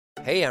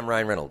Hey, I'm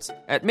Ryan Reynolds.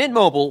 At Mint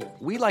Mobile,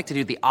 we like to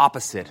do the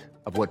opposite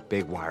of what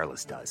Big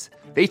Wireless does.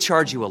 They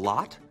charge you a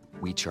lot,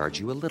 we charge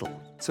you a little.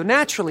 So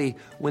naturally,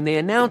 when they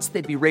announced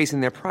they'd be raising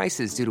their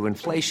prices due to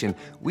inflation,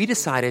 we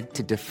decided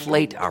to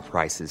deflate our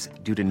prices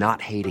due to not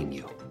hating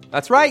you.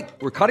 That's right.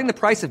 We're cutting the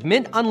price of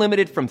Mint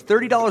Unlimited from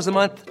 $30 a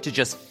month to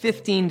just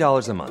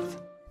 $15 a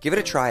month. Give it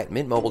a try at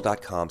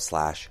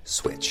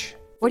mintmobile.com/switch.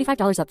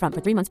 $45 up front for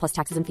 3 months plus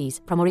taxes and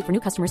fees. Promo rate for new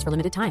customers for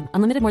limited time.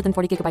 Unlimited more than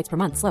 40 gigabytes per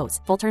month. Slows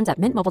full terms at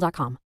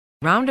mintmobile.com.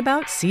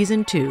 Roundabout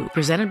Season 2,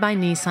 presented by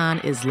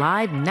Nissan, is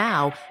live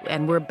now,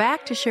 and we're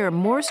back to share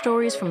more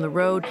stories from the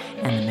road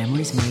and the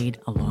memories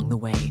made along the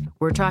way.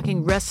 We're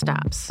talking rest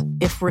stops,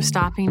 if we're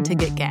stopping to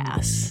get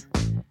gas.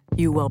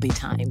 You will be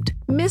timed.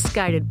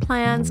 Misguided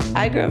plans.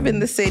 I grew up in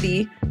the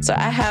city, so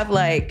I have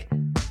a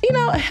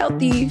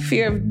healthy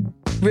fear of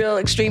real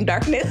extreme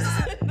darkness.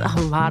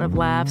 A lot of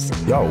laughs.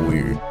 Y'all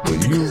weird,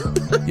 but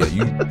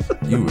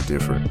you were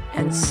different.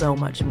 And so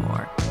much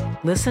more.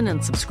 Listen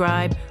and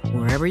subscribe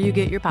wherever you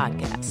get your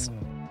podcasts. Which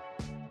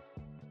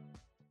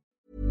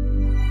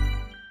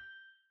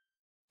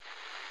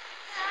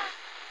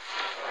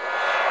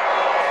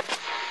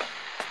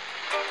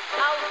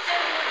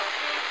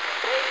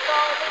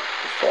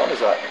phone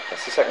is that?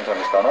 That's the second time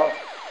it's gone off.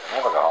 They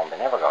never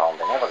go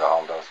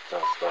home, those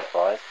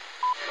boys.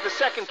 The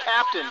second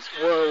captain's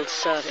World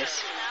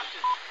Service.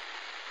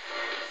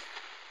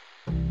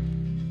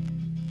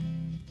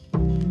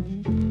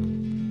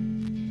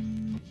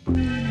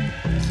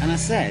 And I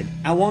said,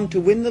 I want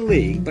to win the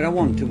league, but I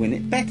want to win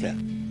it better.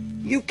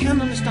 You can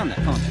understand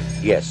that, can't you?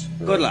 Yes.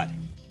 Good lad.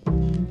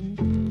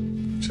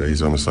 So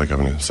he's almost like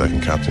having a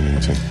second captain in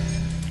the team.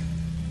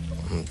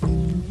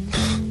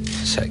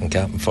 Second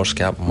captain, first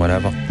captain,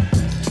 whatever.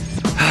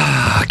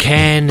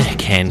 Ken.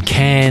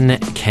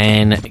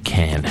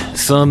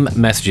 Some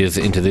messages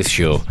into this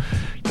show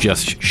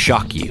just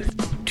shock you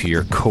to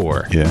your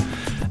core. Yeah.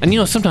 And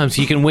sometimes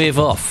you can wave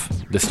off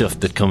the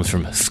stuff that comes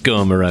from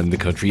scum around the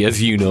country,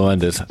 as you know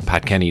and as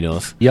Pat Kenny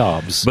knows.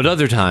 Yobs. But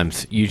other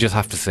times you just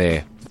have to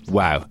say,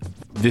 wow,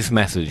 this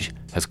message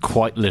has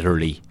quite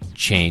literally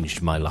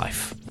changed my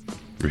life.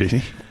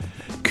 Really?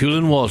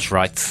 Coolan Walsh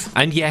writes,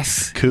 and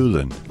yes.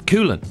 Coolan.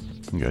 Okay.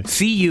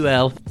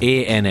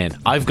 Cullann.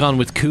 I've gone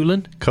with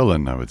Coolan.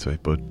 Cullen, I would say,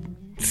 but...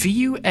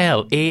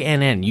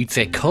 Cullann. You'd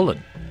say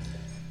Cullen.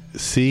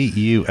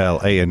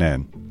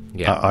 Cullann.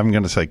 Yeah. I'm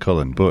going to say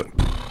Cullen, but,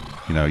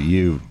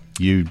 you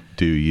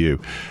do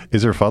you.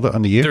 Is there a father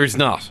on the U? There's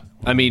not.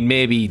 I mean,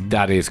 maybe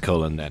that is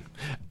Cullen then.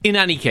 In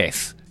any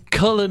case,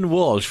 Cullen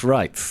Walsh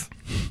writes,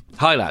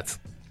 hi lads.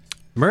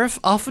 Murph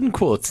often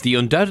quotes the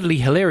undoubtedly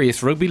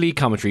hilarious rugby league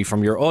commentary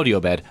from your audio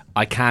bed,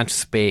 I can't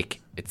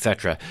spake,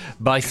 etc.,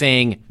 by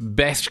saying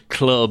best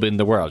club in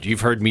the world.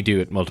 You've heard me do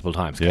it multiple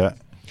times. Yeah.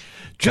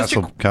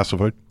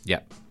 Castleford. Yeah.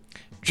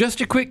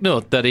 Just a quick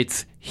note that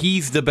it's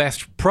he's the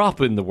best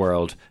prop in the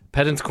world.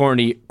 Pedant's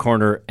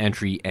corner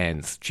entry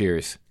ends.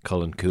 Cheers.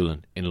 Cullen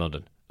Coolan in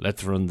London.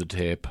 Let's run the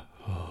tape.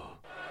 Oh,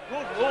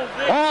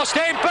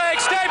 stay big,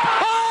 stay.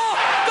 Oh,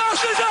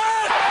 this is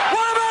it!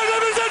 What about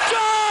him? Is a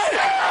try?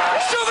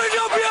 Shove it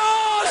up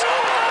yours!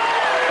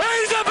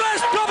 He's the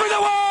best prop in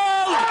the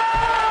world!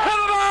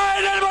 Never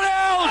mind anybody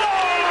else!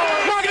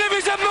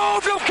 Magnificent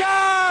move from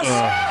Cass!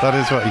 That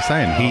is what he's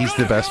saying. He's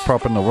the best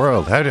prop in the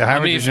world.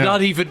 It's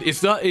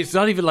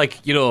not even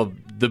like,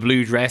 the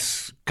blue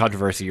dress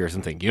controversy or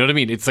something. You know what I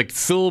mean? It's like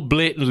so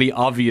blatantly,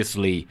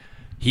 obviously,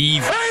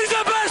 he's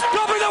the best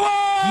prop in the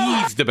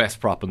world! He's the best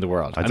prop in the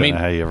world. I don't know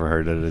how you ever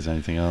heard it as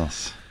anything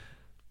else.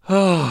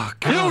 Oh,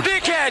 God. You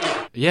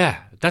dickhead! Yeah,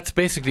 that's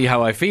basically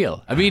how I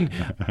feel. I mean,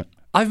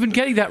 I've been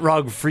getting that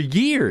wrong for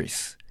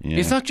years. Yeah.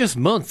 It's not just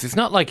months. It's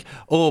not like,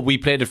 we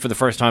played it for the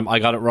first time, I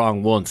got it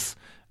wrong once,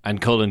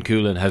 and Cullen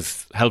Coolan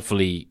has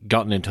helpfully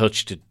gotten in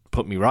touch to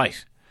put me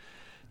right.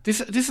 This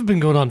has been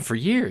going on for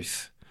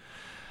years.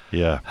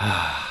 Yeah.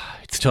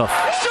 It's tough.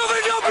 Shove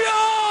it up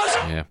yours!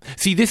 Yeah.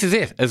 See, this is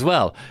it as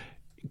well.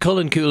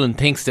 Cullen Coolan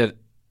thinks that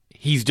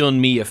he's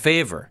done me a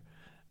favour,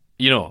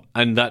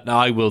 and that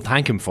I will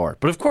thank him for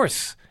it. But of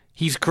course,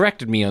 he's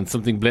corrected me on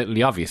something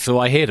blatantly obvious, so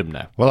I hate him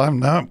now. Well, I'm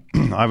not.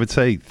 I would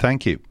say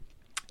thank you.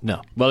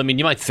 No. Well, I mean,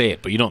 you might say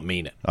it, but you don't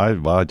mean it. I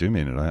do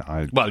mean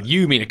it. Well,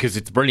 you mean it because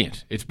it's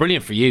brilliant. It's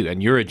brilliant for you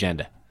and your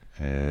agenda.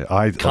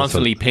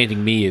 Constantly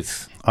painting me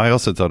as... I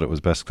also thought it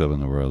was best club in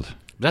the world.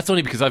 That's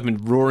only because I've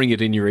been roaring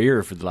it in your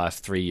ear for the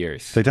last 3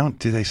 years. They don't...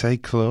 Do they say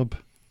club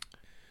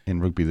in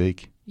rugby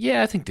league?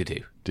 Yeah, I think they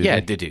do. They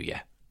do,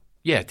 yeah.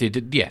 Yeah, they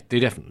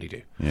definitely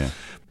do. Yeah.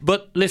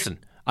 But listen,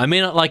 I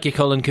may not like you,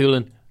 Cullen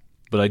Coolan,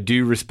 but I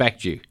do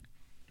respect you.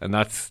 And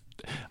that's...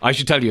 I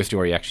should tell you a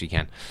story, actually,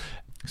 Ken.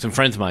 Some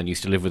friends of mine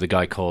used to live with a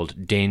guy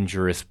called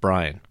Dangerous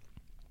Brian.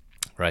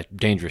 Right?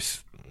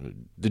 Dangerous.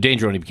 The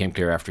danger only became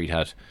clear after he'd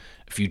had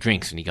a few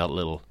drinks and he got a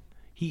little...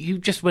 He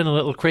just went a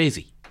little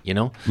crazy,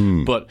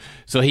 But,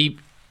 so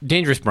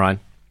Dangerous Brian,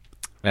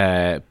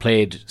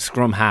 played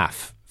scrum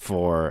half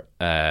for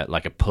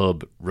like a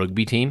pub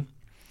rugby team.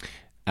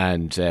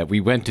 And we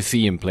went to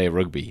see him play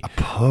rugby. A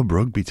pub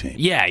rugby team?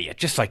 Yeah,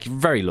 just like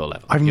very low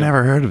level. I've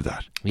never heard of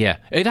that. Yeah,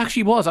 it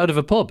actually was out of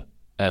a pub.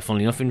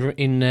 funnily enough,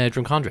 in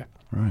Drumcondra.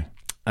 Right.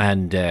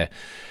 And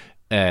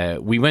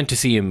we went to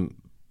see him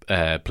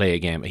play a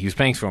game. He was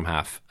playing scrum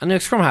half.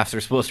 And scrum halves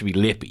are supposed to be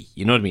lippy,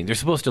 you know what I mean? They're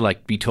supposed to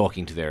be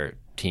talking to their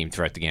team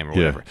throughout the game or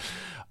whatever.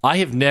 I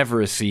have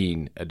never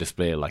seen a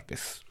display like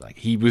this.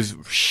 He was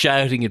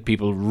shouting at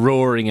people,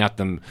 roaring at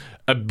them,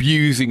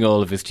 abusing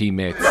all of his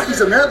teammates. He's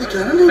American,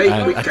 isn't he?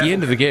 And at the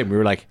end of the game, we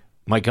were like,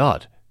 my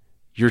God,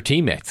 your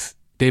teammates,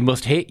 they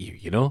must hate you,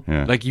 you know?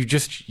 Yeah.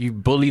 You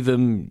bully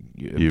them,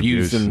 you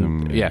abuse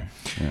them. Yeah.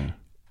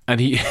 And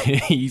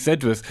he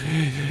said to us,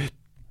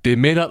 they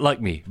may not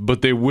like me,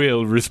 but they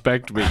will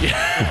respect me.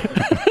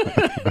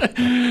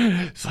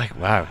 It's like,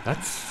 wow,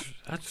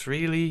 that's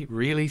really,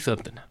 really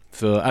something.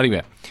 So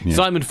anyway,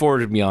 Simon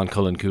forwarded me on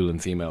Cullen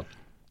Coolan's email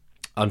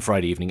on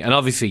Friday evening. And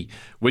obviously,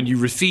 when you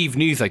receive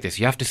news like this,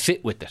 you have to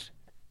sit with it.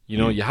 You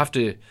know, you have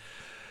to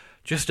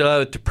just allow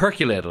it to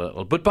percolate a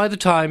little. But by the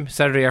time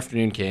Saturday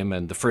afternoon came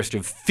and the first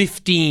of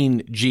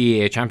 15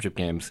 GAA Championship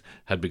games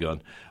had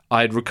begun,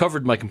 I had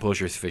recovered my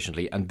composure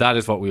sufficiently, and that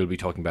is what we will be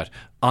talking about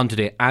on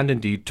today and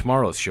indeed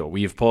tomorrow's show.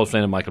 We have Paul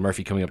Flynn and Michael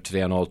Murphy coming up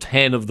today on all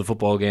 10 of the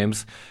football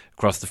games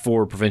across the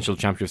 4 provincial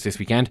championships this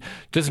weekend.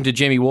 Listen to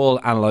Jamie Wall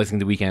analysing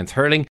the weekend's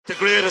hurling. The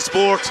greatest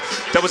sport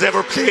that was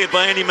ever played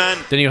by any man.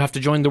 Then you'll have to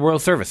join the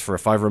World Service for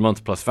 $5 a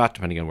month plus VAT,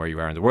 depending on where you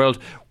are in the world.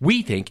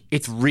 We think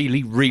it's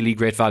really, really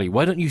great value.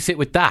 Why don't you sit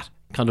with that,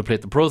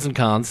 contemplate the pros and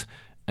cons,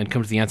 and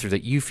come to the answer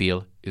that you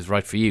feel is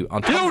right for you?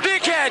 On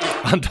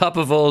top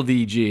of all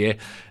the GA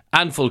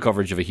and full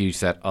coverage of a huge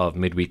set of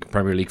midweek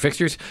Premier League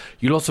fixtures,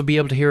 you'll also be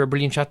able to hear a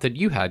brilliant chat that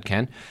you had,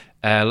 Ken,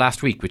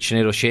 last week with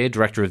Sinead O'Shea,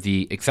 director of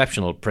the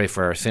exceptional Pray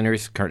for Our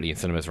Sinners, currently in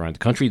cinemas around the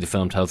country. The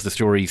film tells the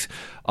stories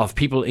of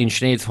people in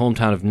Sinead's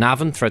hometown of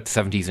Navan throughout the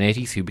 70s and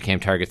 80s who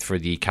became targets for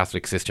the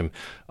Catholic system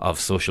of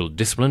social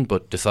discipline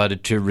but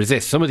decided to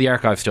resist. Some of the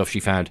archive stuff she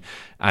found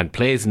and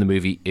plays in the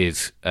movie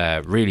is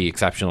really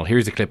exceptional.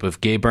 Here's a clip of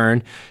Gay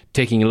Byrne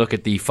taking a look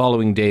at the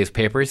following day's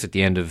papers at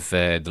the end of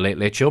the Late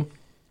Late Show,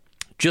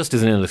 just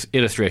as an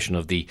illustration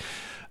of the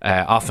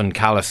often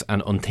callous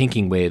and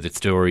unthinking way that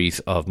stories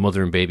of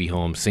mother and baby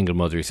homes, single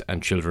mothers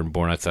and children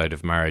born outside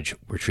of marriage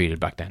were treated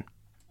back then.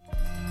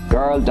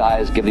 Girl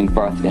dies giving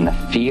birth in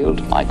a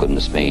field, my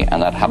goodness me,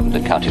 and that happened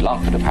in County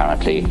Longford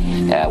apparently.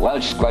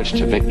 Welsh squelched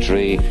to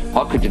victory.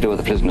 What could you do with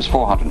a prisoners?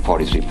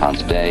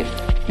 £443 a day.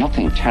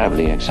 Nothing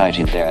terribly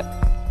exciting there.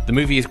 The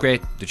movie is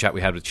great. The chat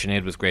we had with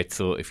Sinead was great.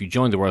 So if you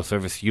join the World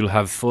Service, you'll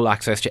have full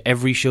access to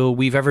every show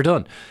we've ever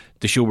done.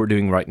 The show we're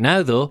doing right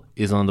now, though,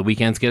 is on the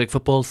weekend's Gaelic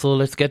football, so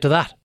let's get to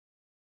that.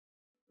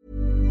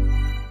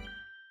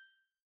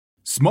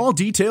 Small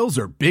details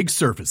are big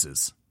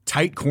surfaces.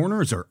 Tight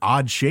corners are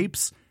odd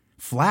shapes.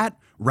 Flat,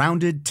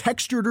 rounded,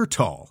 textured, or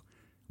tall.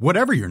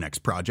 Whatever your next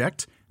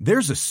project,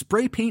 there's a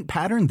spray paint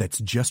pattern that's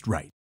just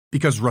right.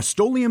 Because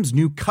Rust-Oleum's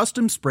new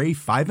Custom Spray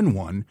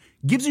 5-in-1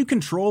 gives you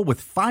control with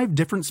 5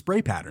 different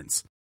spray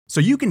patterns. So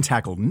you can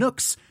tackle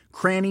nooks,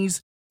 crannies,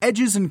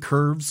 edges, and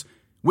curves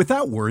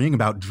without worrying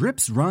about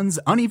drips, runs,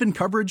 uneven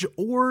coverage,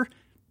 or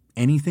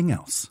anything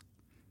else.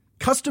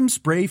 Custom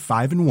Spray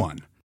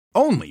 5-in-1.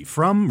 Only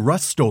from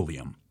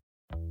Rust-Oleum.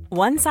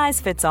 One size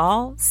fits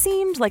all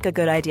seemed like a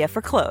good idea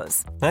for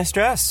clothes. Nice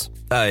dress.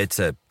 It's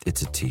a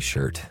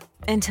t-shirt.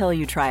 Until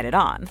you tried it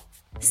on.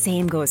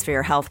 Same goes for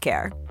your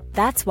healthcare.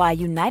 That's why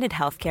United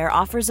Healthcare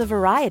offers a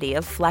variety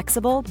of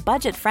flexible,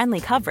 budget-friendly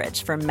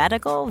coverage for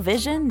medical,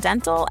 vision,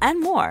 dental, and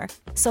more.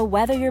 So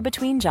whether you're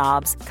between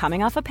jobs,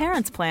 coming off a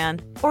parent's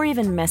plan, or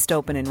even missed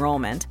open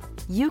enrollment,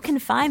 you can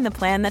find the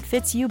plan that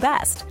fits you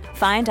best.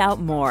 Find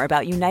out more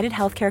about United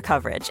Healthcare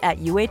coverage at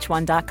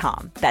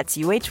uh1.com. That's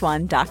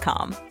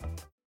uh1.com.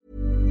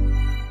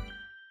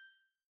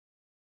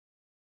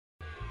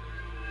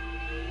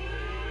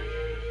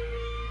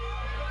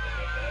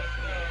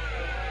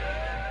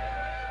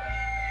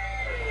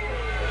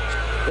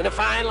 In the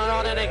final and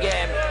on in a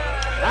game.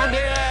 And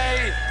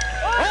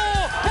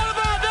oh, what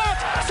about that?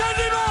 Send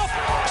him off!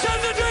 Send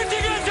the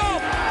drifting edge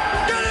off!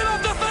 Get him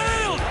off the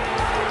field!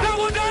 That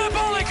was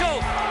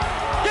diabolical!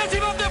 Get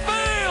him off the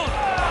field!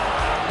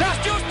 That's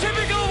just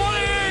typical of what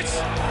it is!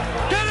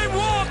 Get him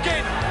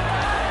walking!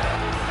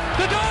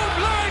 They don't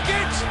like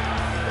it!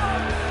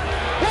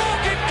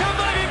 Walking,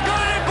 Campbell, if you've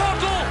got it in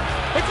bottle!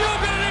 If you've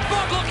got it in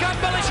bottle,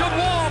 Campbell, he should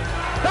walk!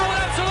 That was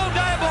absolute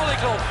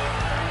diabolical!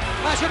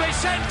 That should be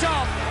sent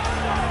off!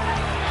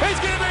 He's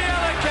going to be a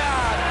yellow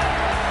card.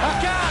 I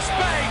can't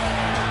speak.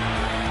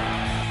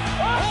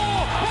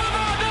 Oh, what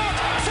about that?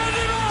 Send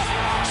him off.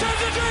 Send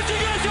the dirty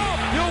guys off.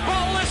 You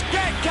bottleless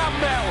get,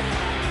 Campbell.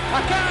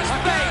 I can't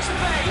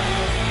speak.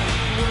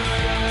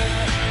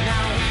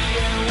 Now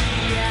here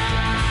we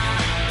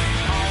are.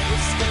 All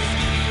this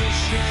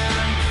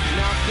confusion.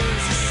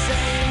 Nothing's the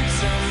same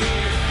to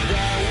me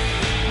that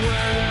we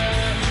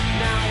were.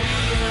 Now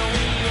here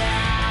we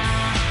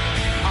are.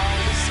 All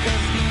this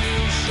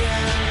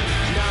confusion.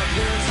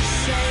 Nothing's the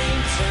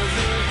same to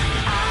me.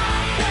 I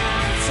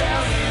can't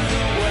tell you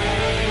the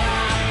way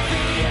I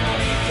feel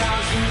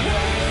because the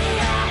way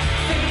I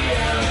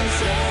feel is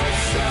all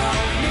so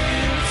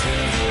new to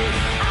you.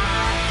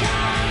 I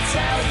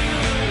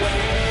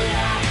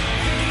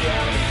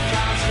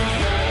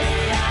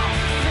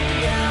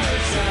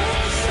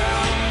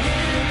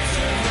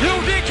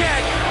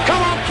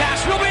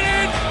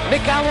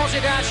can watch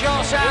it down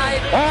short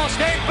side. Oh,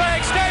 Steve,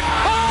 big Steve.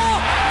 Oh,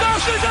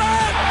 this is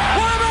it.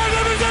 What a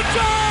magnificent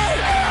try.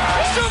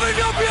 Shoving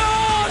up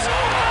yours.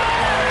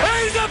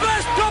 He's the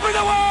best prop in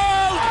the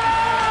world.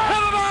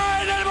 Never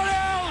mind anybody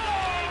else.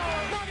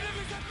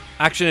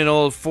 Action in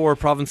all 4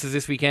 provinces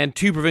this weekend.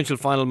 2 provincial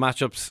final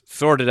matchups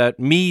sorted out.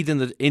 Meath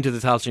into the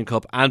Tailteann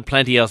Cup and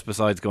plenty else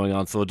besides going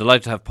on. So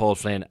delighted to have Paul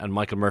Flynn and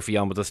Michael Murphy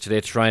on with us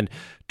today to try and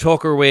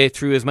talk our way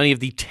through as many of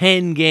the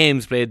 10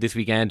 games played this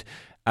weekend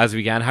as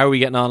we can. How are we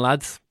getting on,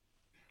 lads?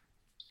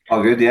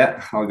 All good,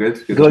 yeah. All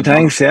good. Good,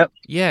 thanks, yeah.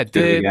 Yeah,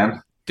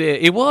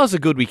 it was a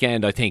good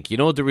weekend, I think. You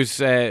know, there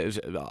was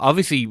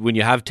obviously when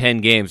you have 10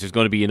 games, there's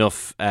going to be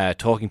enough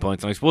talking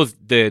points. And I suppose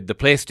the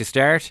place to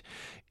start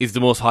is the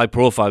most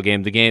high-profile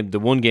game, the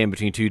one game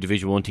between 2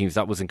 Division 1 teams.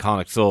 That was in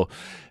Connacht. So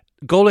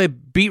Galway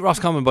beat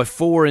Roscommon by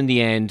 4 in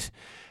the end,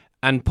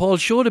 and Paul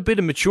showed a bit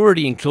of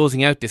maturity in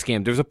closing out this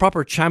game. There was a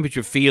proper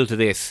championship feel to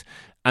this,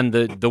 and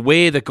the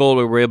way that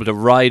Galway were able to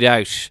ride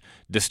out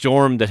the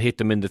storm that hit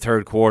them in the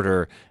third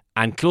quarter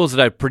and close it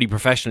out pretty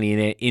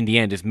professionally in the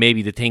end is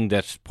maybe the thing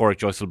that Pádraig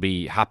Joyce will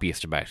be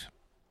happiest about.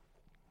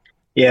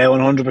 Yeah,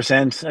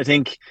 100%. I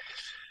think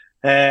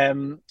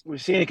we're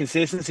seeing a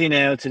consistency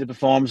now to the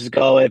performances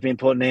Galway have been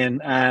putting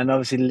in, and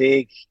obviously the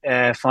league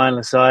final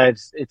aside,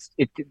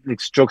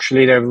 like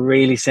structurally they're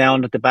really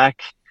sound at the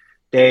back.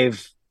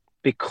 They've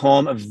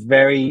become a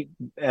very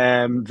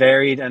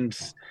varied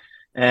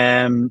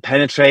and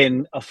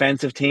penetrating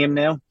offensive team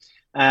now,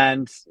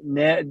 and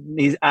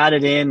he's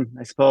added in,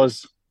 I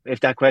suppose,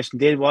 if that question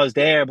was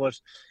there, but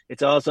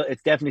it's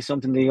definitely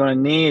something that you're going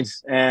to need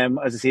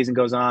as the season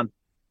goes on.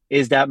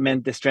 Is that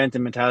meant the strength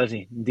and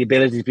mentality, the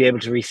ability to be able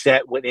to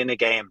reset within a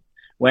game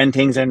when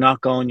things are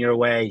not going your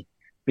way,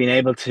 being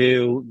able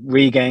to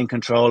regain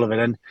control of it.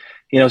 And,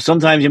 you know,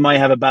 sometimes you might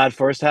have a bad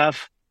first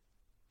half.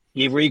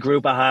 You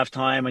regroup at half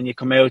time and you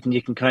come out and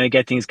you can kind of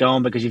get things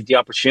going because you've the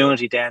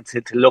opportunity then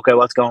to look at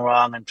what's going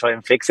wrong and try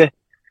and fix it.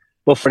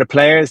 But for the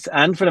players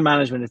and for the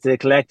management, it's a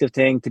collective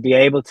thing to be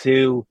able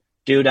to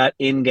do that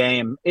in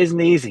game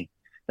isn't easy.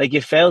 Like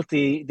you felt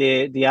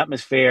the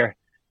atmosphere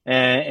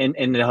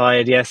in the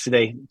Hyde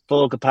yesterday,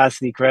 full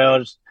capacity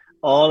crowd,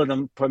 all of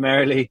them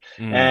primarily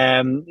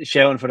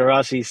shouting for the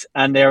Rossies,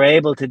 and they're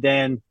able to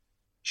then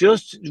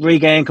just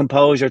regain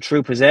composure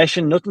through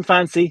possession, nothing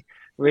fancy,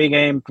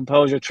 regain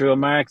composure through a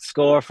marked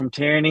score from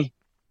Tierney,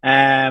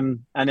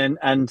 and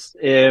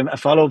a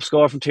follow-up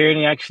score from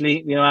Tierney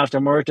actually, you know, after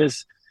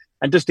Murtagh's,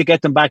 and just to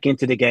get them back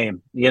into the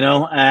game, you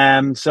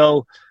know.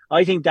 So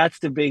I think that's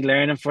the big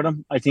learning for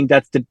them. I think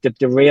that's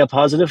the real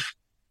positive.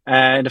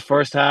 In the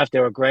first half, they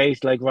were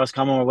great. Like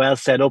Roscommon were well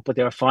set up, but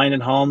they were finding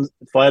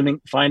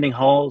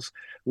holes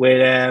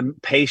with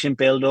patient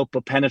build-up,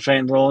 but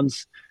penetrating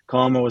runs.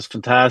 Comer was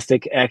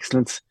fantastic,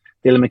 excellent.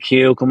 Dylan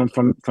McHugh coming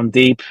from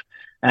deep.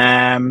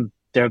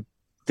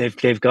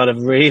 They've got a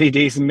really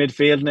decent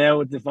midfield now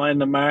with Devine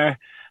Lamar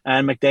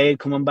and McDade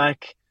coming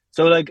back.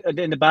 So, like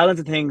in the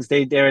balance of things,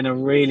 they're in a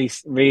really,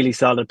 really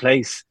solid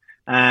place,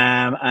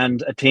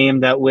 and a team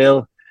that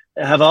will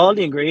have all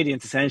the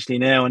ingredients essentially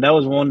now. And that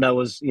was one that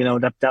was, you know,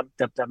 that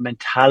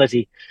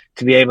mentality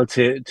to be able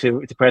to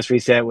press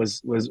reset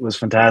was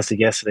fantastic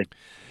yesterday.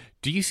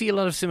 Do you see a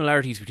lot of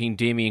similarities between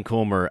Damien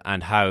Comer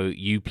and how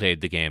you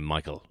played the game,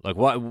 Michael? Like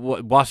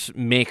what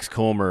makes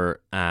Comer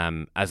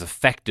as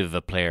effective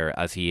a player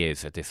as he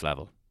is at this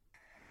level?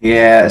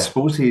 Yeah, I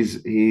suppose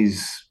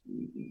he's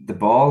the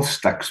ball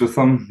sticks with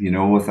him, you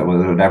know, with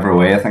whatever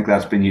way. I think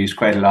that's been used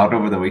quite a lot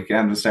over the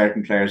weekend with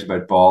certain players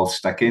about ball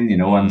sticking, you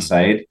know,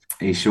 inside.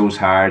 He shows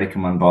hard, he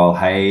can win ball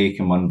high, he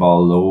can win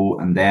ball low,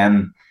 and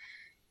then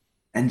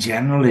in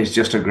general he's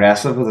just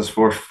aggressive with his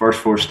first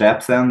 4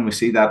 steps. Then we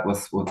see that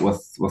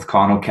with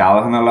Con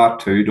O'Callaghan a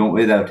lot too, don't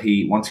we? That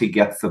once he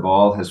gets the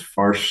ball, his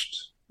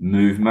first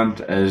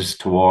movement is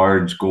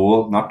towards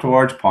goal, not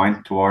towards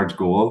point, towards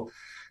goal,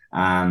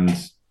 and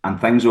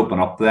things open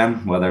up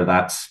then, whether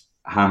that's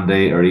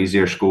handy or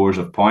easier scores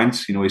of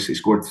points. You know, he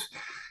scored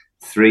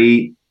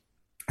 3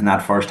 in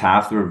that first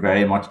half. They were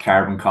very much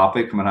carbon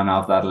copy coming in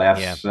off that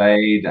left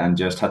side and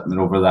just hitting it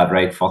over that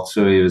right foot.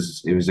 So he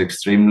was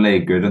extremely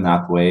good in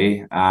that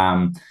way.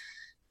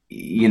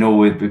 You know,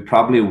 we'd be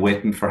probably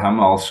waiting for him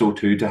also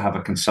too to have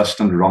a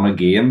consistent run of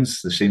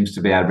games. There seems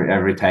to be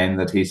every time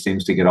that he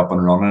seems to get up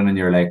and running, and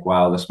you're like,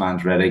 wow, this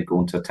man's really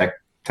going to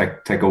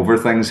take over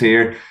things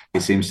here. He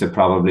seems to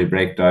probably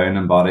break down,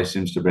 and body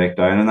seems to break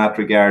down in that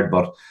regard.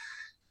 But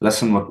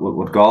listen,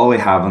 what Galway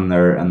have in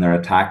their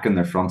attack in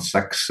their front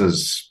 6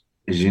 is,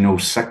 you know,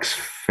 6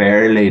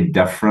 fairly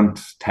different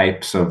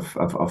types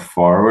of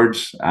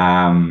forwards.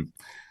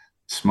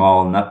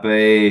 Small,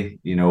 nippy,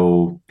 you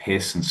know,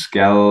 pace and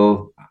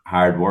skill,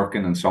 hard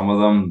working, and some of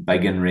them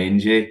big and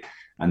rangy.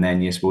 And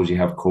then you suppose you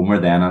have Comer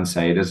then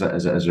inside as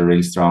a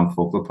really strong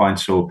focal point.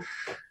 So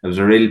it was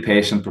a really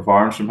patient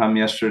performance from him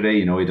yesterday.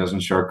 You know, he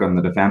doesn't shirk on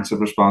the defensive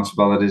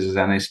responsibilities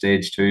at any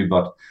stage too.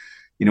 But,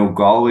 you know,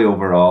 Galway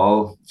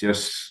overall,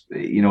 just,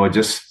 you know,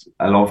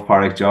 I love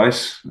Pádraig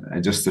Joyce.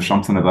 There's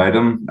something about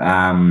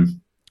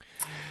him.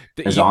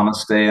 his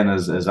honesty and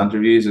his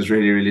interviews is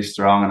really, really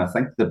strong. And I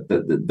think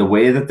the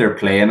way that they're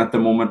playing at the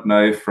moment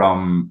now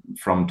from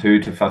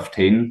 2 to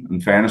 15,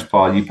 in fairness,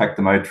 Paul, you picked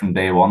them out from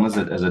day one as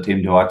a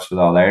team to watch with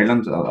All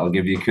Ireland. I'll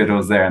give you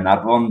kudos there in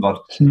that one.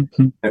 But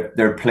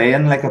they're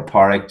playing like a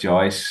Pádraig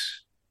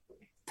Joyce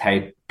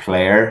type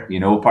player. You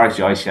know, Pádraig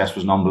Joyce, yes,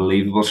 was an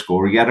unbelievable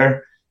score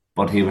getter,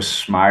 but he was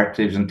smart,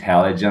 he was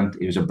intelligent,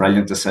 he was a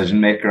brilliant decision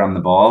maker on the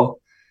ball.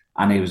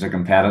 And he was a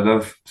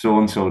competitive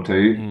so-and-so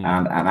too.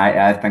 And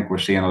I think we're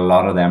seeing a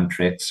lot of them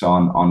traits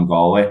on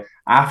Galway.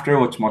 After,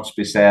 which must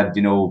be said,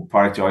 you know,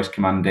 Pádraig Joyce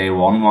came on day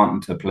one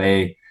wanting to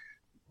play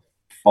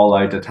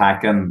full-out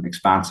attacking,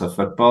 expansive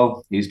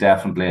football. He's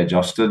definitely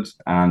adjusted,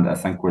 and I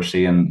think we're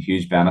seeing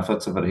huge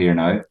benefits of it here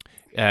now.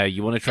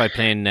 You want to try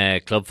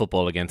playing club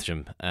football against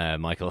him,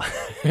 Michael.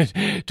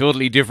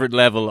 Totally different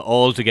level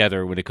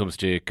altogether when it comes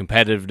to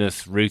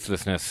competitiveness,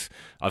 ruthlessness.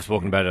 I've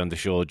spoken about it on the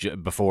show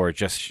before,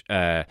 just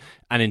an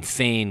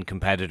insane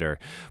competitor.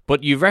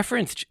 But you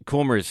referenced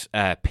Comer's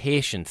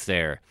patience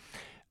there.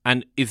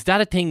 And is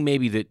that a thing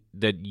maybe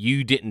that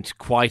you didn't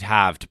quite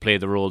have to play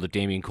the role that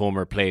Damien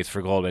Comer plays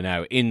for Galway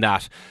now? In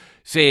that,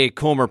 say,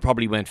 Comer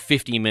probably went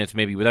 15 minutes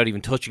maybe without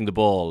even touching the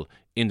ball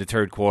in the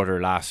third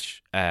quarter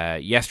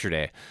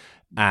yesterday.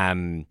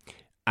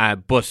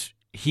 But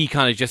he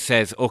kind of just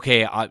says,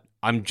 okay,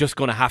 I'm just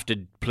going to have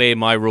to play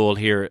my role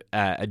here,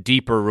 a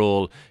deeper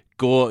role,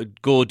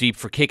 go deep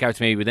for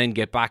kickouts maybe, but then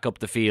get back up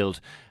the field.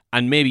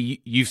 And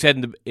maybe you've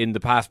said in the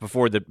past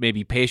before that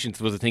maybe patience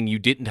was a thing you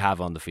didn't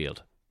have on the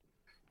field.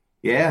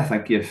 Yeah, I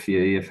think you've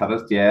hit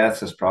it. Yeah, it's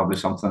just probably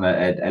something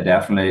that I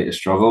definitely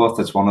struggle with.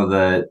 It's one of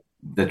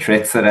the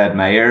traits that I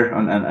admire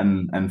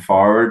in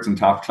forwards and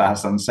top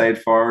class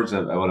inside forwards.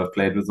 I would have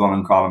played with one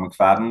in Colin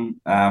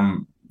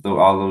McFadden. Though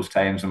all those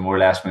times and more or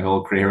less my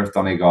whole career with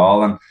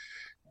Donegal, and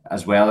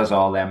as well as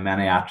all them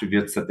many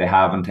attributes that they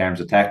have in terms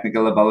of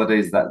technical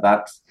abilities,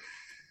 that's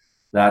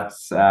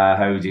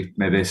how would you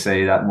maybe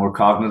say that more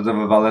cognitive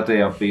ability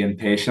of being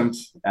patient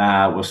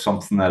was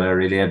something that I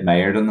really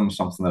admired in them,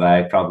 something that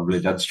I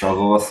probably did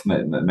struggle with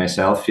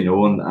myself, you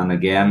know, and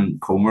again,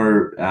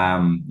 Comer,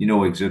 you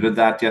know, exuded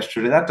that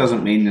yesterday. That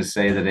doesn't mean to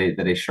say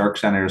that he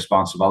shirks any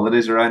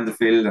responsibilities around the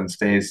field and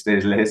stays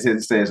lazy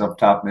and stays up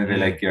top, maybe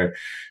like your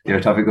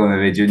typical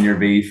maybe junior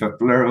B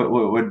footballer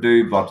would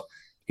do, but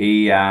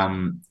he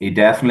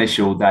definitely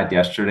showed that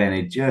yesterday, and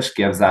he just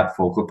gives that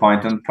focal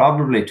point, and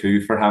probably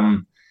too for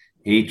him.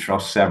 He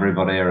trusts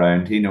everybody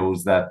around. He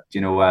knows that, you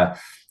know, a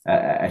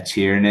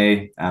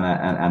Tierney and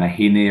a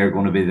Heaney are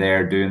going to be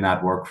there doing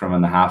that work from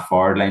in the half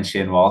forward line.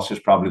 Shane Walsh is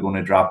probably going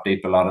to drop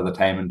deep a lot of the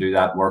time and do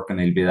that work,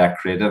 and he'll be that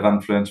creative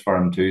influence for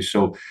him too.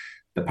 So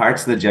the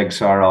parts of the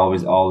jigsaw are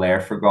always all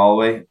there for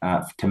Galway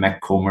to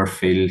make Comer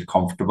feel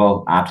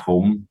comfortable at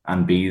home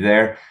and be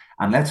there.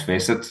 And let's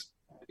face it,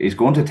 he's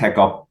going to take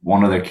up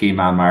one of their key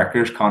man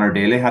markers. Conor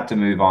Daly had to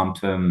move on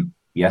to him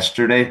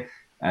yesterday.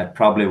 It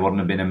probably wouldn't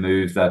have been a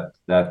move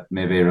that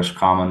maybe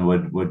Roscommon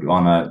would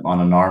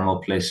on a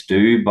normal place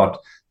do, but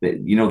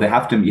you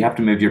have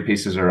to move your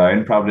pieces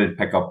around probably to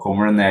pick up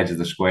Comer on the edge of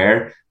the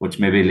square, which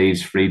maybe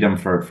leaves freedom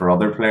for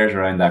other players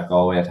around that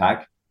Galway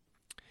attack.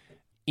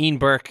 Ian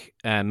Burke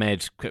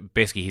made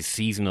basically his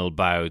seasonal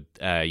bow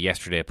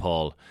yesterday,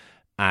 Paul,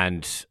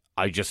 and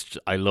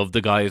I love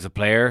the guy as a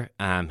player.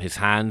 His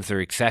hands are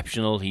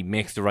exceptional. He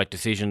makes the right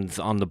decisions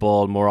on the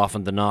ball more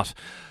often than not.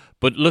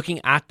 But looking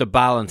at the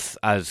balance,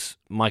 as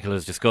Michael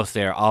has discussed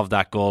there, of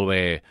that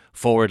Galway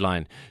forward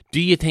line,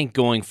 do you think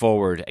going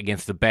forward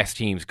against the best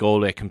teams,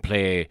 Galway can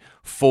play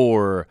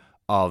or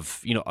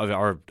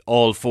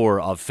all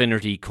four of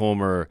Finnerty,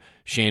 Comer,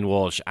 Shane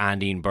Walsh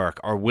and Ian Burke?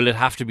 Or will it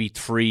have to be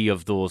three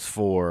of those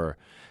four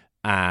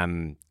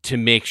to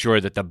make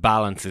sure that the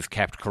balance is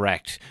kept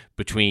correct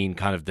between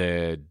kind of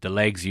the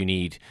legs you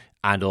need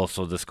and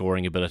also the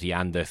scoring ability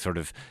and the sort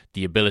of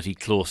the ability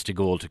close to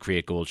goal to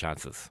create goal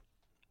chances?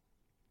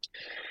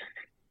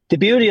 The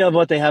beauty of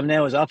what they have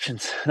now is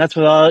options. That's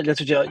what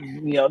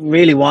you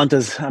really want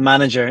as a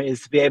manager,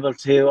 is to be able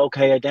to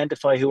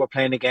identify who we're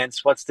playing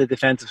against, what's the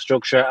defensive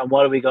structure, and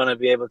what are we going to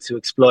be able to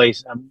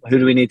exploit, and who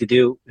do we need to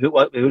do,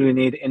 who do we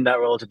need in that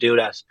role to do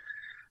that.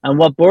 And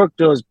what Burke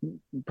does,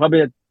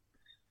 probably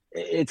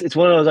it's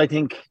one of those, I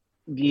think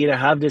you either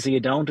have this or you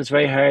don't. It's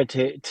very hard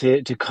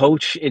to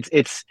coach.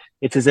 It's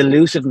his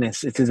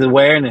elusiveness, it's his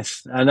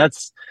awareness, and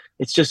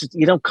it's just,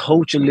 you don't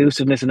coach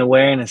elusiveness and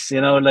awareness,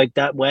 like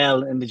that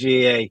well in the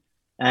GAA.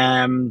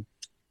 And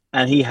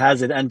he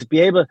has it. And to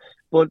be able,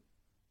 but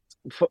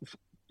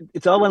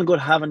it's all well and good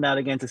having that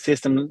against a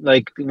system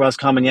like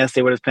Roscommon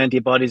yesterday, where there's plenty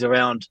of bodies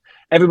around.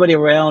 Everybody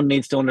around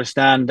needs to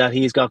understand that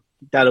he's got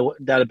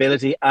that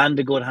ability and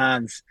the good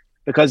hands,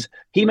 because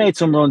he made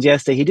some runs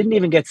yesterday. He didn't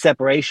even get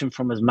separation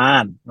from his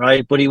man,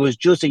 right? But he was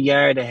just a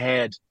yard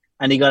ahead,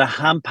 and he got a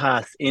hand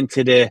pass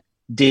into the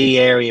D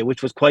area,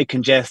 which was quite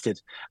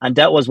congested, and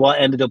that was what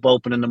ended up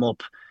opening them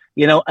up,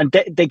 and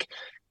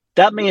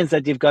that means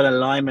that you've got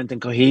alignment and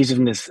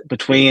cohesiveness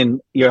between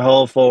your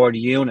whole forward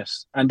unit,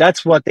 and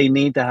that's what they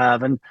need to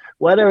have. And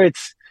whether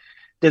it's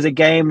there's a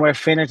game where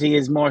Finnerty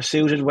is more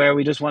suited, where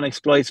we just want to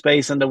exploit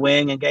space on the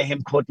wing and get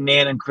him cutting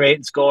in and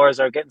creating scores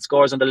or getting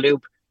scores on the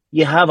loop.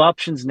 You have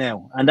options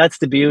now, and that's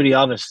the beauty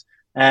of it.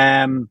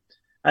 And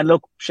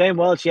look, Shane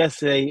Walsh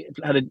yesterday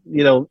had a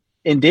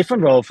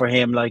indifferent role for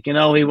him. Like,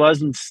 he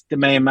wasn't the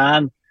main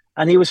man,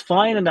 and he was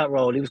fine in that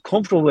role. He was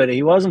comfortable with it.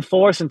 He wasn't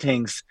forcing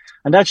things,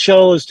 and that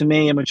shows to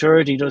me a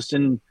maturity just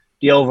in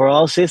the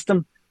overall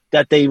system,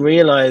 that they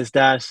realise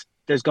that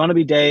there's going to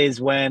be days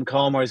when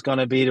Comer is going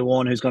to be the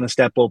one who's going to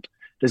step up.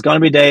 There's going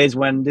to be days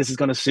when this is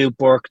going to suit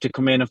Burke to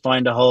come in and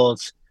find the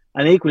holes.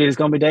 And equally, there's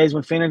going to be days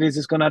when Finnerty is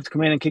just going to have to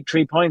come in and kick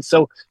 3 points.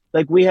 So,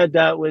 like, we had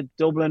that with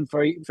Dublin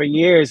for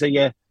years,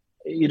 that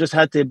you just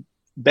had to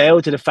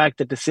bow to the fact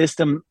that the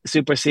system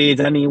supersedes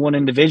any one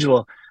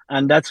individual.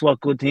 And that's what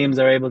good teams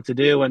are able to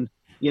do. And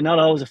you're not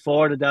always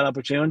afforded that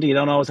opportunity. You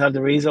don't always have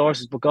the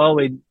resources, but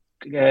Galway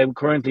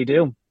currently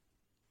do.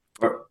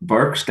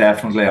 Burke's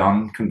definitely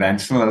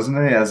unconventional,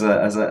 isn't he? As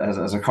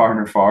a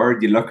corner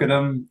forward, you look at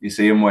him, you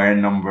see him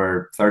wearing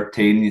number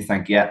 13. You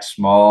think, yeah,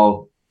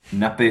 small,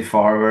 nippy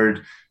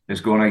forward is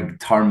going to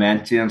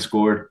torment you and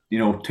score,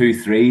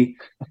 2-3.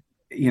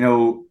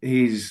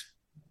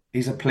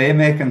 He's a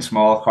playmaking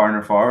small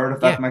corner forward. If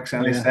that makes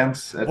any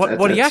sense.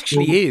 What he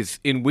actually is,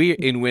 in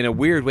a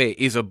weird way,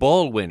 is a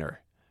ball winner.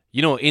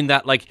 In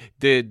that, like,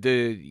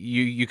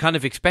 you kind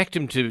of expect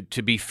him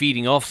to be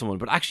feeding off someone,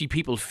 but actually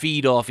people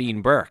feed off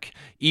Ian Burke,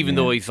 even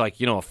though he's like,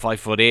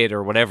 5'8"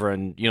 or whatever,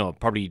 and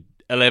probably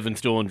 11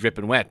 stone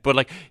dripping wet. But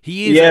like,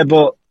 he is. Yeah,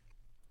 but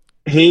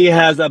he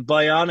has a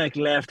bionic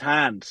left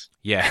hand.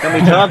 Yeah. Can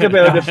we talk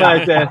about the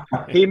fact that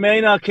he may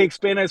not kick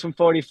spinners from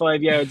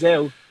 45 yards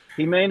out?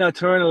 He may not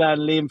turn a lad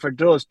and leave him for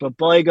dust, but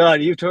by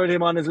God, you turned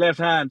him on his left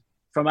hand.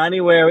 From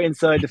anywhere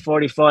inside the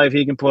 45,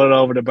 he can pull it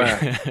over the bar.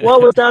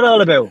 What was that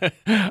all about?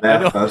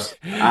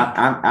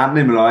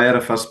 Anthony Malloy had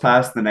a first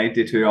pass, the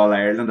 92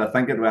 All-Ireland. I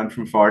think it went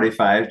from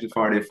 45 to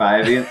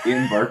 45.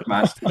 Ian Burke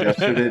matched it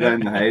yesterday down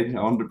the height,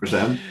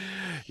 100%.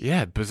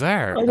 Yeah,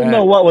 bizarre. I didn't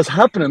know what was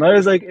happening. I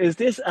was like, is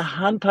this a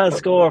hand pass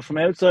score from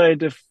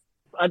outside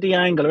at the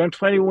angle, around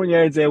 21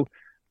 yards out?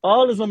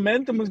 All his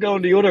momentum was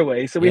going the other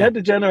way, so we had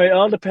to generate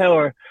all the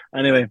power.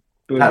 Anyway,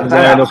 that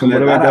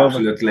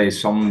absolutely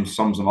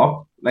sums him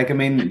up. Like, I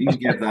mean, you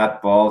get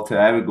that ball to,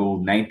 I would go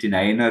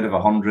 99 out of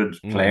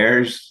 100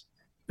 players.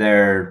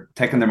 They're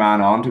taking their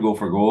man on to go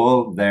for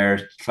goal.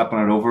 They're flipping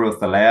it over with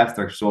the left.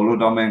 They're solo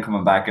dummying,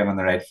 coming back in on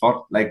the right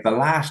foot. Like, the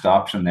last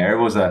option there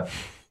was a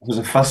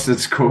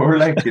fusted score,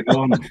 like,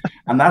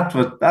 and that's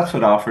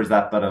what offers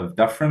that bit of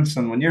difference.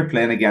 And when you're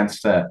playing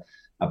against a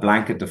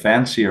blanket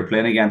defence, you're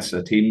playing against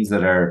teams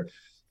that are,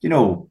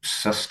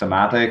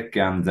 systematic,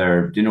 and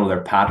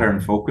they're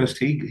pattern focused.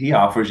 He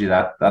offers you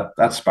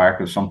that spark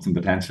of something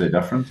potentially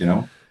different,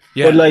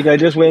 Yeah. But like, I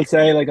just will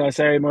say, like, I'm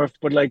sorry, Murph,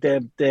 but like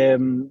the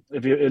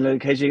if you, in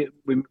case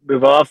we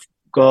move off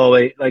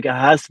Galway, like, it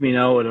has to be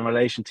noted in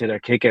relation to their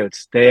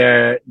kickouts,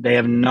 they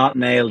have not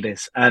nailed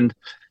this. And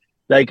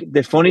like,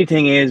 the funny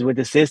thing is, with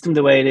the system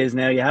the way it is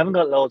now, you haven't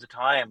got loads of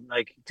time,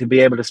 like, to be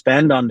able to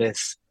spend on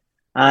this.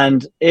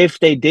 And if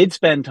they did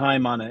spend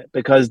time on it,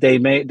 because they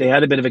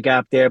had a bit of a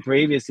gap there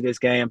previous to this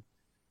game,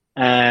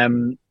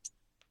 and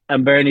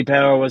Bernie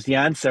Power was the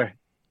answer,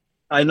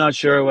 I'm not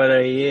sure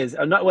whether he is.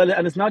 And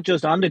it's not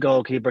just on the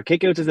goalkeeper.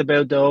 Kickouts is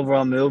about the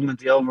overall movement,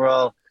 the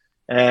overall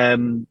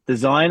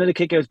design of the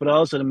kickouts, but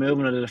also the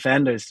movement of the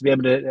defenders to be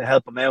able to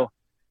help them out.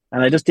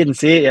 And I just didn't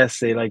see it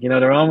yesterday. Like,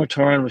 their own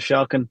return was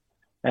shocking.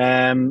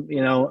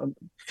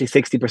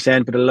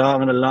 60%, but the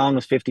long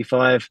was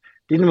 55.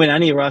 Didn't win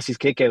any of Rossi's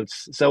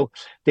kickouts. So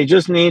they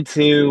just need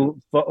to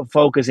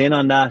focus in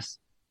on that,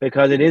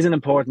 because it is an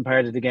important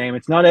part of the game.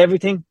 It's not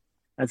everything,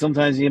 and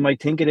sometimes you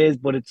might think it is,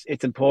 but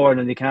it's important,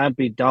 and you can't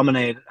be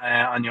dominated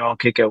on your own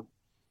kickout.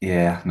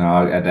 Yeah, no,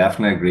 I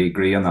definitely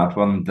agree on that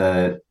one.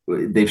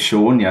 They've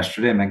shown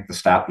yesterday, I think the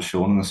stat was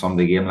shown in the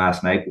Sunday game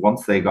last night,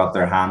 once they got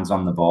their hands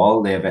on the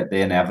ball, they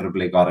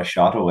inevitably got a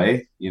shot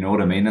away. You know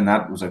what I mean? And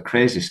that was a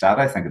crazy stat.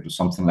 I think it was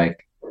something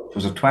like, it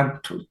was a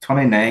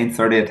 29,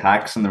 30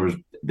 attacks,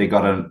 and they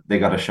got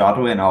a shot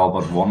away in all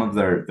but one of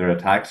their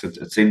attacks.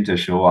 It seemed to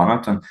show on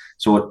it, and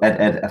so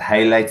it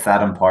highlights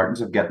that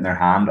importance of getting their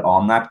hand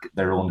on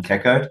their own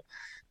kick out.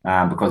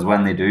 Because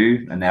when they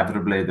do,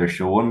 inevitably they're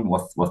showing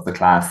with the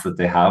class that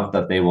they have,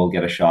 that they will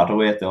get a shot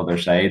away at the other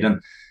side, and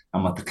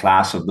with the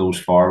class of those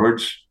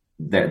forwards,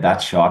 that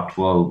shot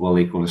will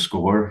equal a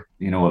score,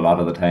 a lot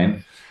of the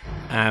time.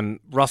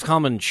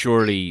 Roscommon,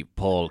 surely,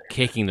 Paul,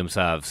 kicking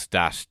themselves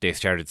that they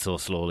started so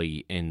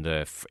slowly in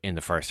the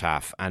first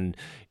half, and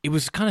it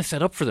was kind of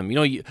set up for them.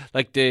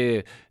 Like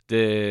the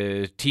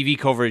TV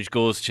coverage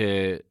goes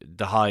to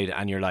the Hyde,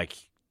 and you're like,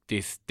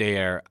 they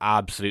are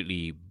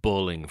absolutely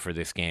bulling for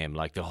this game.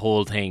 Like, the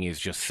whole thing is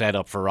just set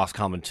up for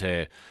Roscommon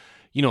to,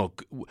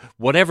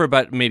 whatever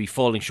about maybe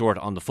falling short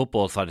on the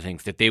football side of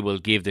things, that they will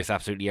give this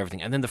absolutely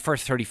everything. And then the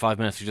first 35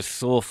 minutes are just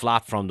so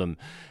flat from them.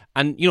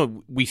 And,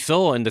 we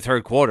saw in the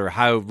third quarter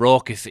how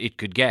raucous it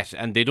could get,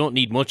 and they don't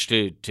need much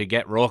to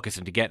get raucous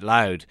and to get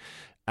loud.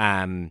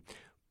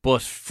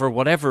 But for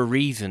whatever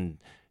reason,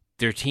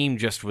 their team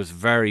just was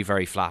very,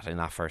 very flat in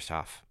that first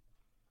half.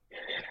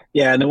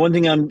 Yeah, and the one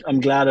thing I'm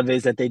glad of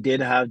is that they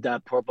did have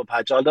that purple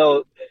patch,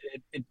 although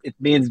it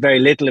means very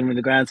little in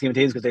the grand scheme of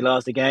things because they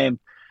lost the game.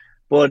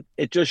 But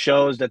it just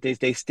shows that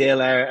they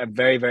still are a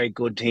very, very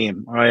good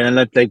team. All right.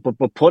 And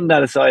but putting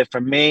that aside, for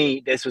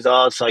me, this was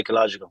all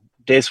psychological.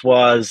 This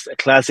was a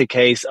classic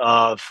case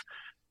of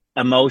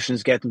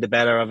emotions getting the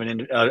better of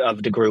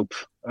of the group,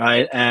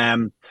 right?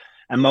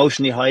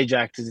 Emotionally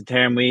hijacked is a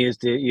term we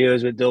used to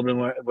use with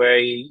Dublin, where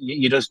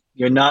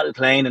you're not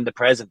playing in the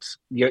present.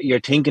 You're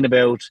thinking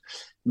about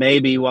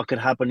maybe what could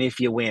happen if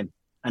you win,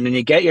 and then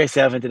you get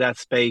yourself into that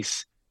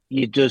space.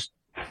 You're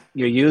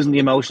using the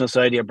emotional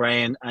side of your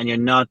brain, and you're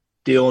not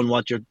doing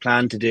what you're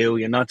planned to do.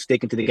 You're not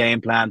sticking to the game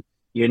plan.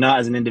 You're not,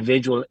 as an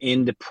individual,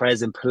 in the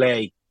present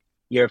play.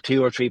 You're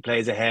 2 or 3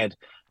 plays ahead.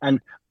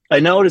 And I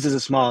know this is a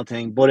small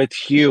thing, but it's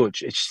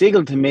huge. It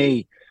signaled to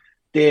me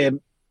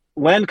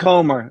when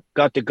Comer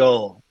got the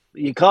goal,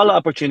 you call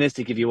it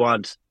opportunistic if you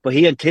want, but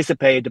he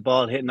anticipated the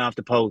ball hitting off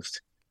the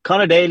post.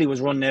 Conor Daly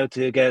was running out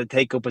to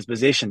take up his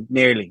position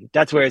nearly.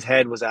 That's where his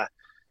head was at.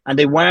 And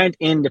they weren't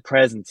in the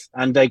present.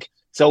 And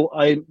so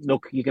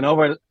you can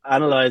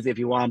overanalyze if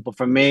you want, but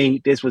for me,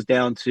 this was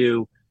down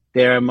to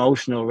their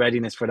emotional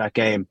readiness for that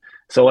game.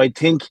 So I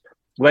think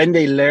when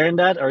they learn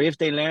that, or if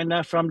they learn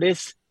that from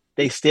this,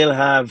 they still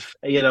have,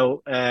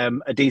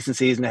 a decent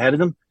season ahead of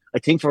them. I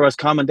think for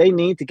Roscommon, they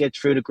need to get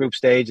through the group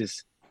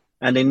stages,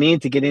 and they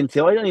need to get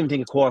into, I don't even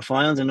think a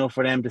quarterfinals enough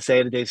for them to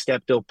say that they've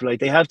stepped up. Like,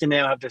 they have to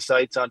now have their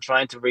sights on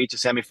trying to reach a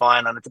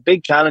semi-final, and it's a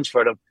big challenge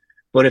for them.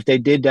 But if they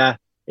did that,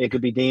 it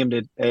could be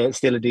deemed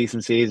still a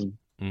decent season.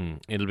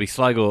 It'll be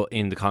Sligo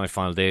in the Connacht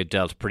final. They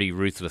dealt pretty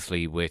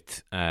ruthlessly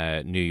with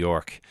New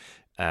York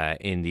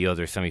in the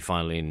other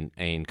semi-final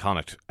in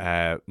Connacht.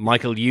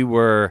 Michael, you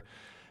were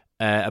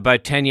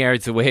about 10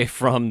 yards away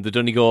from the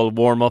Donegal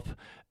warm-up,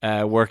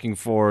 working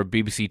for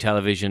BBC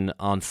Television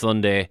on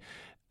Sunday.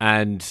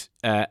 And,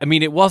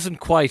 it wasn't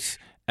quite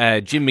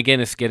Jim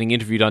McGuinness getting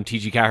interviewed on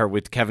TG Carr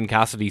with Kevin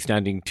Cassidy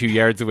standing 2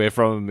 yards away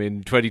from him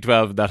in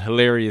 2012, that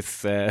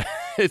hilarious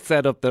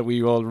setup that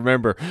we all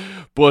remember.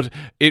 But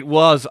it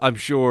was, I'm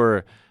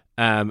sure,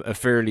 a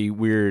fairly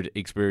weird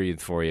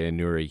experience for you in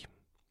Newry.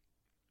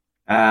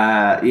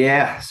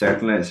 Yeah,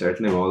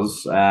 certainly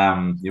was.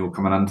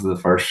 Coming into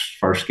the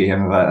first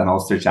game of an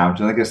Ulster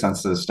Championship, I think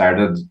since I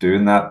started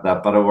doing that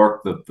bit of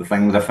work, the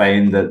thing that I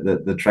find that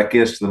the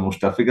trickiest, the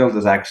most difficult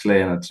is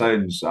actually, and it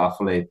sounds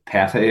awfully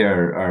petty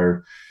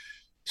or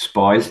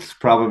spoilt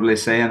probably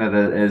saying it,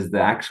 is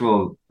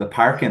the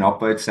parking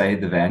up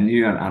outside the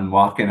venue and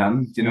walking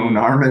in.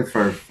 Normally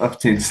for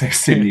 15,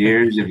 16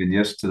 years you've been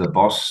used to the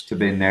bus to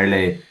be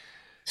nearly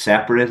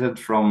separated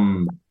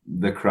from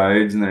the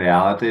crowds and the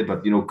reality,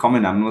 but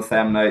coming in with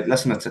them now,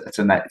 listen,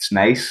 it's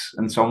nice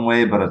in some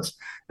way, but it's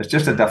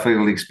just a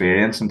difficult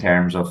experience in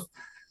terms of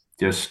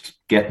just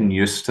getting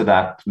used to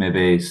that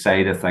maybe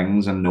side of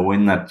things, and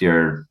knowing that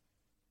your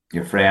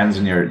friends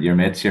and your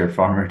mates, your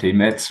former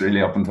teammates,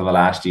 really up until the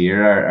last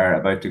year are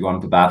about to go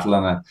into battle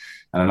in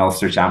an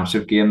Ulster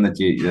Championship game that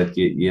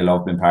you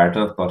love being part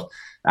of. But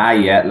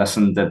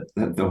listen,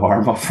 the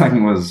warm up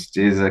thing was,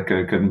 Jesus, I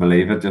couldn't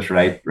believe it, just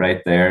right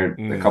there,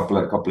 a couple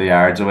of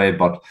yards away.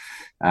 But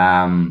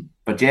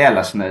yeah,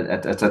 listen,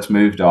 it's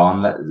moved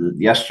on.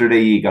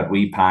 Yesterday you got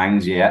wee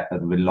pangs. Yeah,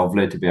 it would be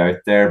lovely to be out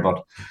there,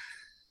 but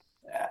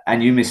I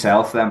knew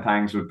myself them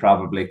pangs would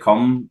probably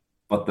come.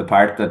 But the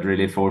part that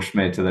really forced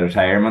me to the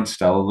retirement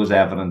still was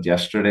evident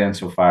yesterday,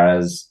 insofar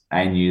as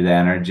I knew the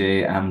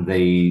energy and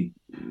the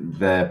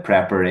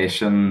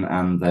preparation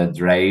and the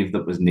drive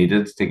that was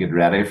needed to get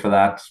ready for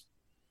that.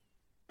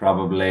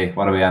 Probably,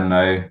 what are we in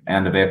now?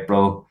 End of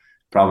April,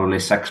 probably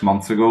 7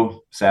 months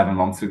ago,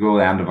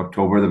 the end of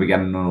October, the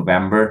beginning of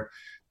November.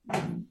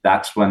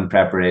 That's when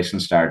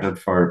preparation started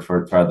for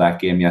that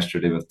game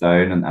yesterday with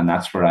Down, and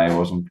that's where I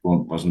wasn't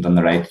in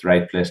the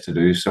right place to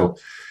do so.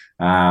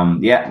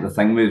 The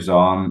thing moves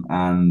on,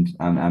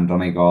 and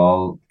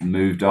Donegal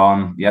moved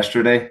on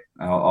yesterday,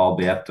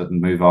 albeit didn't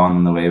move on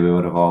in the way we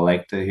would have all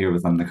liked to here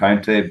within the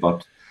county,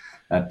 but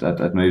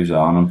it moves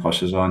on and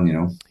pushes on,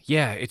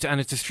 Yeah, it's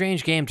a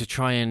strange game to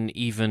try and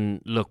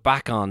even look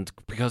back on,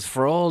 because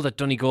for all that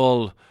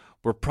Donegal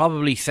were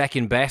probably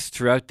second best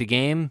throughout the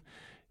game,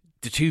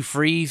 the 2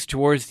 frees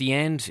towards the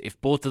end, if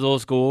both of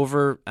those go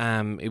over,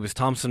 it was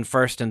Thompson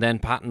first and then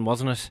Patton,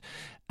 wasn't it?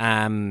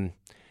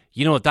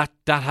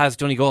 That has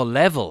Donegal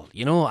level,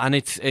 and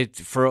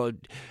it's for,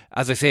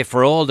 as I say,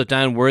 for all that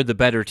Down were the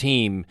better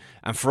team,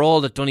 and for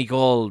all that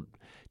Donegal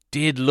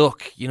did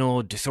look,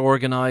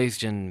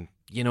 disorganised and,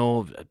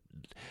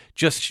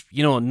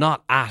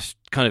 not at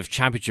kind of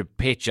championship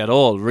pitch at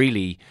all,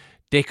 really,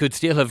 they could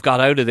still have got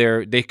out of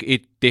there. They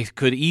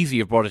could easily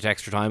have brought it to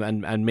extra time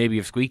and maybe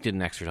have squeaked it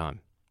in extra time.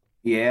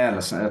 Yeah,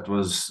 listen, it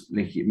was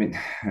like,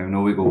 I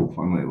know we go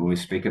when we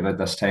speak about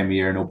this time of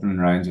year and opening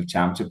rounds of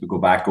championship, we go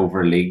back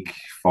over league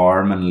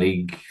form and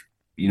league,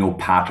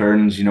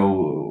 patterns.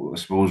 I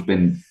suppose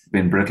being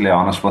brutally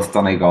honest with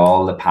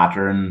Donegal, the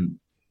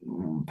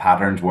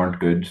patterns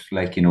weren't good.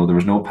 Like, there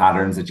was no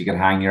patterns that you could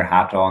hang your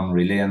hat on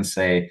really and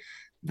say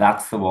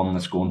that's the one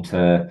that's going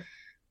to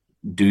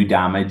do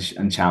damage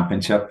in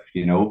Championship,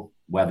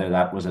 whether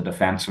that was a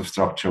defensive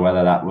structure,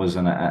 whether that was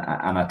an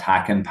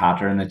attacking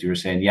pattern that you were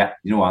saying, yeah,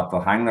 you know what,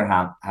 they'll hang their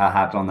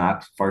hat on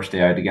that first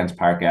day out against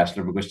Park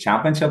Esler, because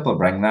Championship will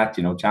bring that,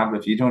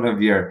 if you don't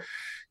have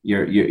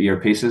your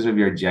pieces of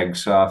your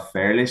jigsaw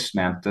fairly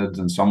cemented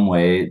in some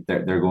way,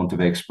 they're going to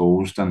be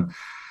exposed. And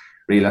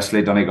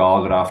realistically,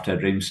 Donegal got off to a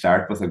dream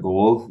start with a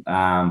goal.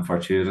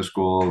 Fortuitous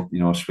goal,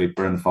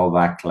 sweeper in the full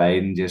back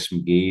line. Jason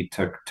McGee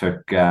took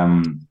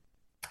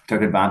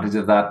advantage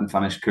of that and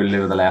finished coolly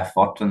with the left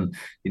foot. And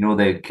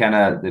they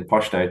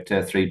pushed out to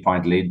a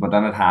 3-point lead, but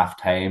then at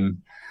half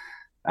time,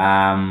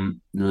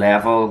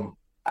 level,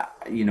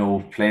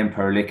 playing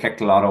poorly,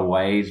 kicked a lot of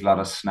wides, a lot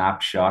of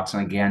snap shots,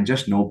 and again,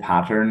 just no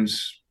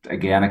patterns.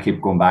 Again, I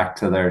keep going back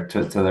to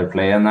their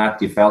play in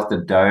that. You felt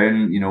it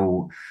down,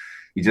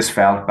 you just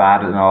felt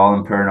bad and all,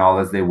 and poor and all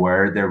as they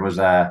were. There was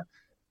a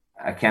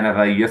kind of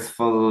a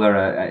youthful or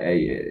a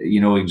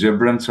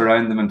exuberance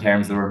around them in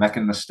terms they were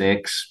making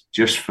mistakes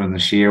just from the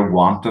sheer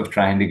want of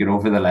trying to get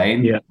over the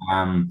line. Yeah.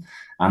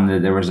 And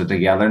there was a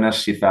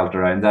togetherness you felt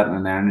around that,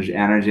 and an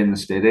energy in the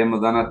stadium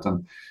within it.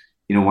 And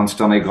once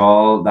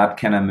Donegal, that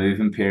kind of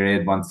moving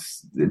period, once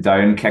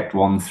Down kicked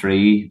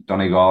 1-3,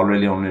 Donegal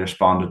really only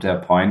responded to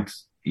a point.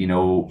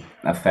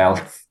 I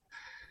felt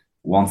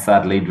once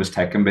that lead was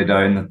taken by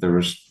Down that there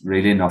was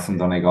really nothing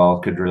Donegal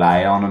could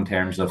rely on in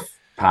terms of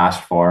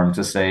past form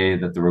to say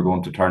that they were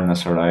going to turn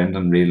this around.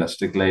 And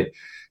realistically,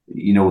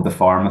 the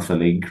form of the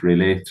league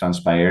really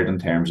transpired in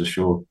terms of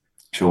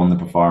showing the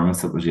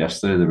performance that was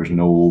yesterday. There was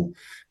no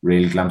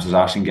real glimpses.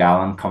 Ashen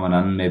Gallen coming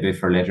in maybe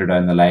for later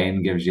down the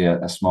line gives you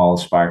a small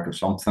spark of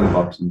something,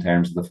 but in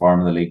terms of the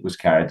form of the league was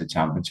carried to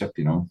Championship.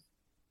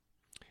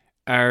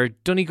 Are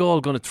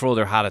Donegal going to throw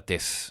their hat at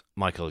this,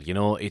 Michael?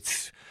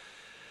 It's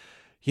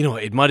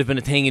it might have been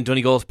a thing in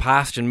Donegal's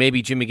past, and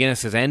maybe Jim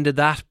McGuinness has ended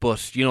that,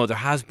 but there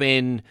has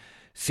been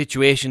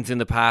situations in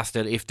the past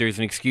that if there's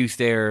an excuse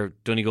there,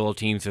 Donegal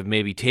teams have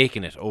maybe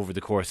taken it over the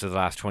course of the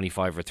last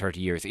 25 or 30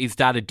 years. Is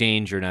that a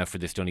danger now for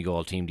this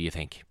Donegal team, do you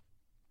think?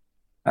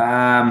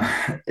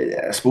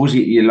 I suppose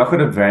you look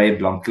at it very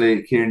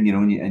bluntly, Kieran,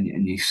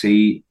 and you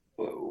see,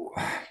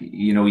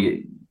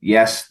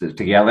 yes, the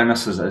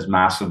togetherness is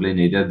massively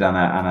needed, and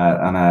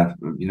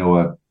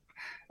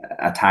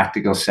a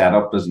tactical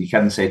setup. You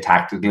couldn't say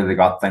tactically they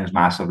got things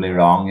massively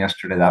wrong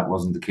yesterday. That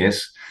wasn't the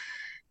case.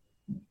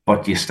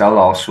 But you still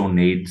also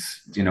need,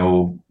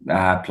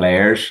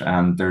 players,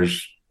 and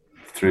there's,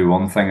 through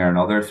one thing or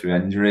another, through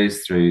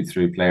injuries,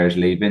 through players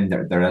leaving,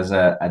 there is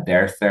a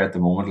dearth there at the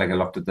moment. Like I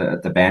looked at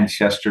the bench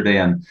yesterday,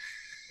 and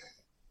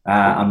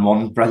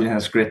one brilliant.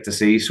 It's great to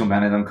see so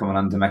many of them coming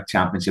in to make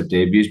Championship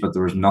debuts, but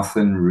there was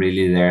nothing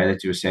really there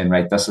that you were saying,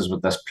 right, this is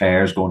what this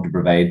player is going to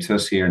provide to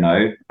us here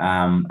now.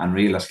 And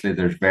realistically,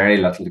 there's very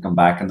little to come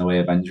back in the way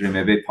of injury.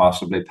 Maybe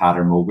possibly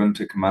Pater Morgan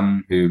to come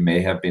in, who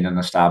may have been an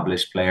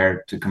established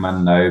player, to come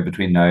in now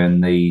between now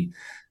and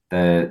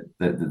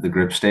the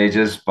group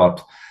stages.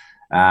 But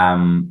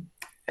in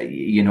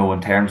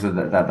terms of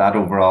that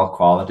overall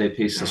quality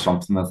piece is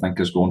something I think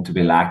is going to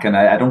be lacking.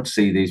 I don't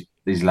see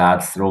these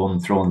lads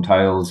throwing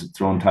towels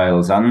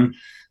in.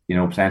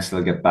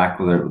 Potentially get back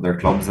with their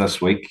clubs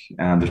this week,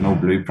 and there's no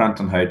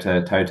blueprint on how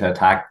to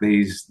attack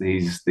these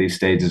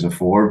stages of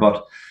four.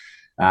 But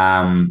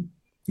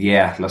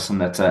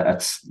listen, it's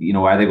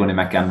are they going to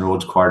make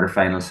inroads,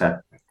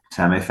 quarterfinals,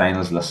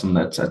 semi-finals? Listen,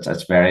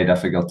 it's very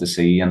difficult to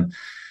see, and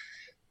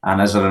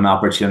is it an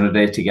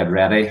opportunity to get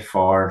ready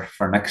for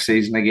next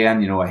season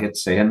again? I hate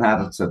saying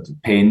that. It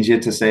pains you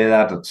to say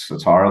that.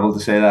 It's horrible to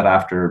say that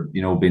after,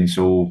 being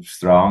so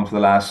strong for the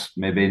last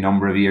maybe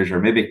number of years, or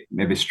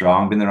maybe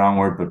strong being the wrong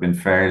word, but been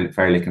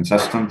fairly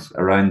consistent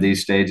around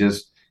these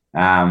stages.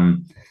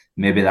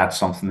 Maybe that's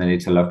something they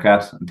need to look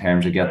at in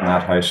terms of getting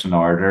that house in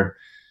order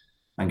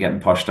and getting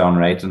pushed on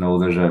right. I know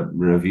there's a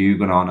review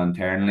going on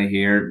internally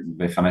here.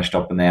 We finished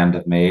up in the end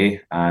of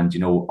May, and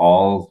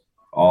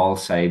all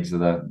sides of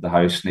the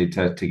house need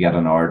to get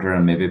in order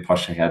and maybe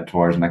push ahead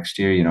towards next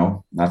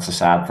year. That's a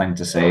sad thing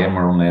to say, and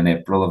we're only in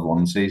April of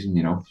one season.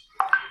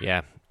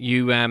 Yeah,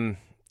 you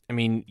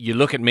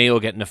look at Mayo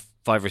getting a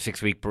 5 or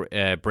 6 week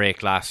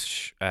break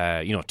last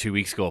 2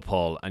 weeks ago,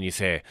 Paul, and you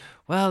say,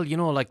 well,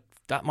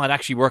 that might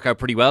actually work out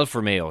pretty well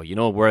for Mayo,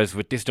 whereas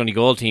with this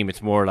Donegal team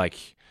it's more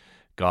like,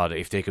 God,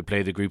 if they could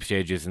play the group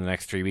stages in the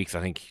next 3 weeks,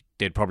 I think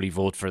they'd probably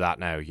vote for that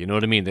now. You know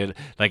what I mean?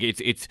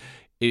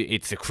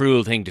 It's a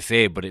cruel thing to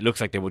say, but it looks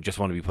like they would just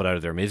want to be put out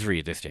of their misery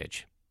at this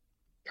stage.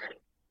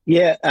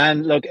 Yeah,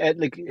 and look,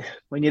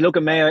 when you look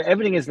at Mayo,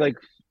 everything is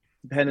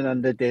depending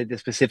on the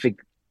specific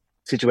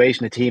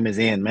situation the team is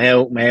in.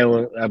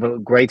 Mayo have a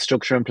great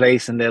structure in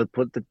place, and they'll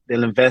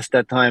invest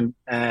that time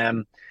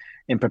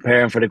in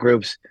preparing for the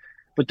groups.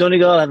 But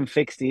Donegal haven't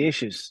fixed the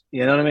issues.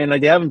 You know what I mean?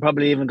 They haven't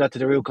probably even got to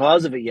the root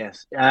cause of it yet,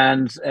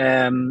 and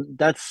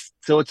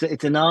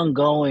it's an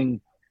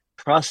ongoing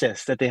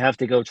process that they have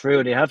to go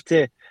through. They have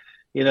to,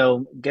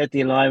 get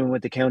the alignment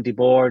with the county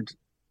board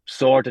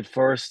sorted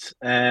first,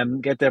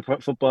 get their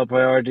football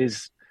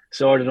priorities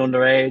sorted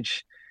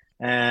underage,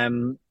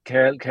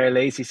 Kerr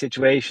Lacey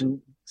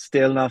situation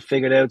still not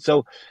figured out.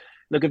 So,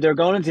 look, if they're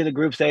going into the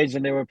group stage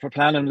and they were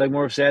planning, like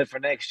Murph said, for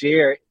next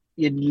year,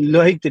 you'd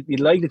like to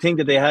think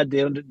that they had the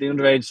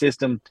underage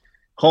system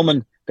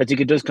humming, that you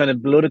could just kind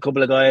of blood a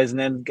couple of guys and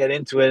then get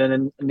into it and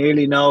then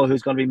nearly know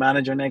who's going to be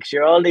manager next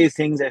year. All these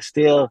things are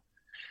still,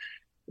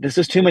 there's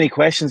just too many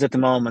questions at the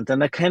moment,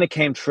 and that kind of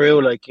came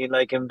through like in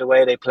the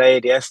way they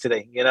played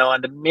yesterday,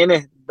 and the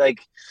minute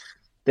like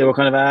they were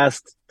kind of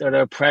asked, are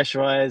they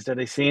pressurized, are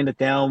they seeing it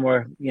down,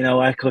 where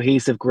a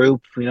cohesive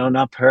group,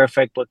 not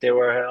perfect, but they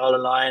were all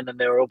aligned and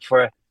they were up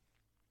for it,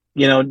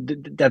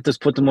 that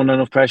just put them under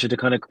enough pressure to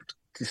kind of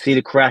to see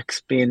the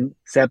cracks being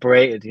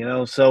separated,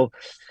 so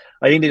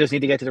I think they just need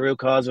to get to the root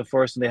cause of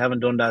first, and they haven't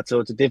done that. So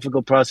it's a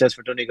difficult process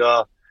for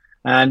Donegal,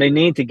 and they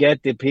need to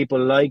get the people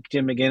like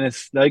Jim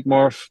McGuinness, like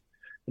Murph.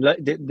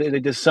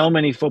 There's so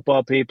many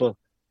football people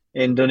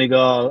in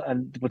Donegal,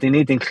 but they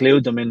need to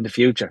include them in the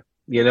future,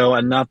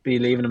 and not be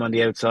leaving them on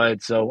the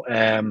outside. So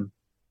there's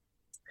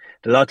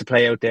a lot to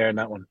play out there in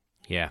that one.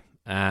 Yeah.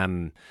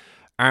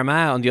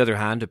 Armagh, on the other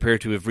hand, appear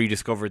to have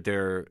rediscovered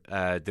their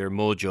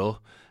mojo.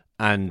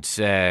 And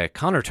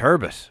Connor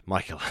Turbot,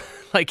 Michael,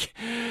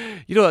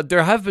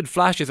 there have been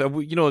flashes.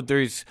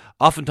 There's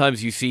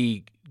oftentimes you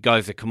see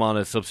guys that come on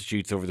as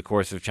substitutes over the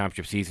course of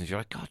championship seasons. You're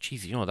like, God,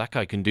 geez, that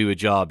guy can do a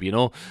job,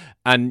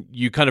 and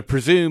you kind of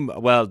presume,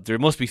 well, there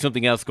must be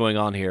something else going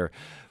on here.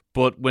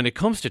 But when it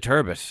comes to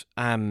Turbot,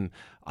 I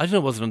don't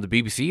know, was it on the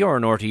BBC or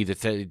an RT that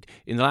said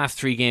in the last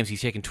 3 games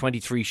he's taken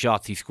 23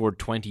 shots, he scored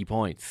 20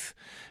 points.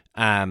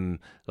 The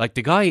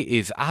guy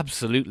is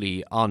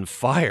absolutely on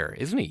fire,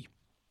 isn't he?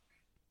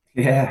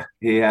 Yeah,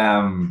 he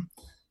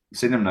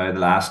seen him now the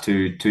last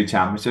two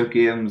championship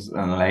games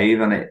and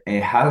live, and he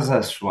has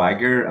a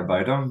swagger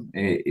about him.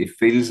 It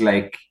feels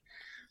like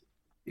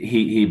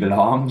he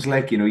belongs.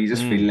 You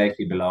just feel like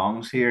he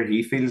belongs here.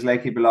 He feels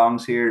like he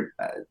belongs here.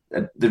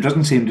 There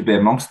doesn't seem to be,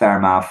 amongst the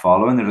Armagh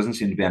following, there doesn't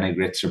seem to be any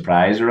great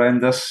surprise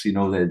around this.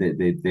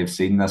 They've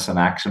seen this in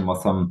action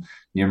with him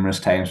numerous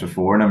times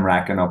before, and him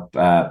racking up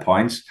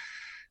points.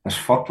 His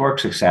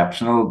footwork's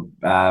exceptional.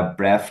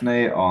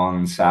 Breffney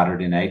on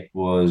Saturday night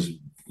was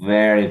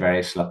very,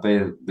 very slippy.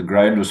 The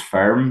ground was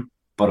firm,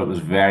 but it was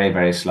very,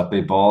 very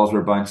slippy. Balls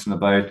were bouncing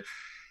about.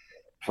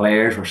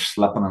 Players were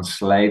slipping and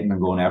sliding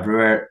and going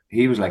everywhere.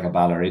 He was like a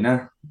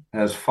ballerina.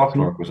 His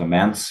footwork was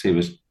immense. He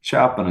was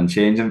chopping and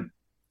changing.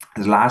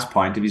 His last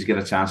point, if you get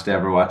a chance to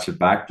ever watch it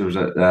back, there was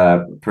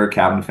a poor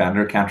cabin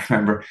defender, can't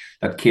remember,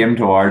 that came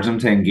towards him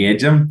to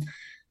engage him.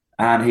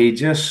 And he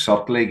just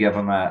subtly gave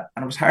him and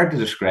it was hard to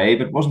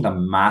describe. It wasn't a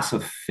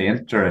massive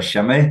feint or a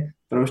shimmy,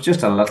 but it was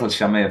just a little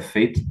shimmy of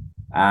feet.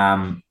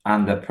 And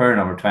the poor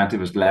number 20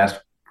 was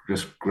left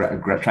just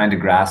trying to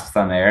grasp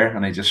thin air,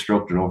 and he just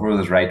stroked it over with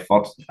his right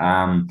foot.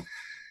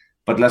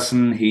 But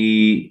listen,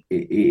 he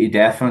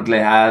definitely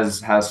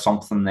has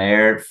something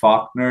there.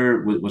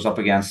 Faulkner was up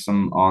against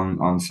him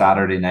on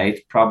Saturday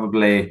night,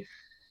 probably.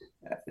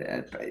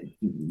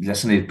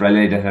 Listen, he's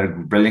brilliant. He had a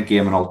brilliant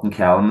game in Alton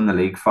Kelm in the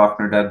league,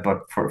 Faulkner did,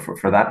 but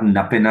for that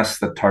nippiness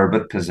that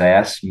Turbot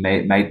possessed,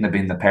 mightn't have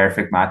been the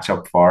perfect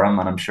matchup for him,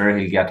 and I'm sure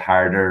he'll get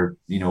harder,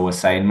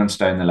 assignments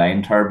down the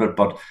line, Turbot.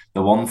 But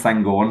the one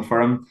thing going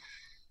for him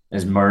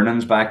is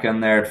Murnan's back in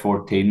there at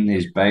 14.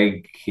 He's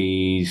big,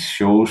 he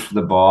shows for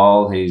the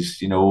ball,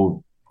 he's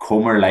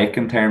Comer-like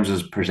in terms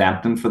of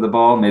presenting for the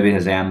ball. Maybe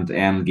his end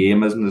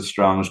game isn't as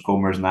strong as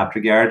Comer's in that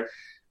regard.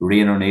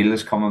 Rian O'Neill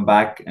is coming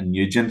back and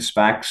Nugent's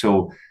back,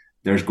 so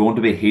there's going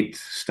to be heat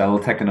still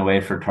ticking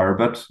away for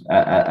Turbot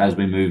as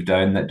we move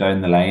down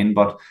the line.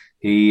 But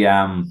he,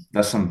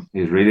 listen,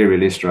 he's really,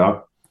 really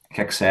strong.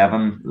 Kicked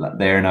 7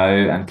 there now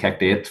and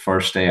kicked 8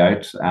 first day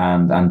out,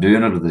 and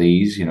doing it with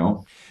ease,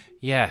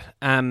 Yeah,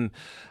 and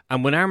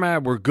when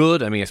Armagh were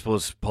good, I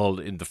suppose,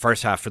 Paul, in the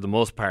first half for the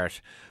most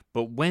part,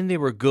 but when they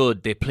were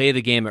good, they played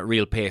the game at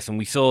real pace, and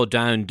we saw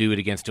Down do it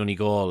against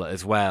Donegal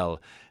as well.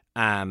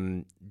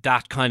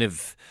 That kind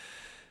of,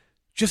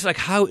 just like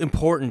how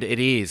important it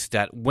is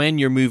that when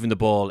you're moving the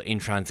ball in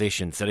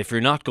transitions, that if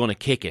you're not going to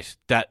kick it,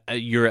 that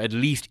you're at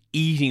least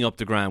eating up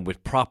the ground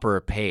with proper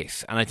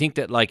pace. And I think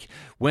that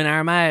when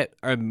Armagh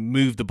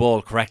move the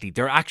ball correctly,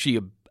 they're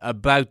actually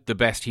about the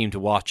best team to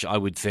watch, I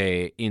would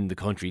say, in the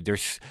country.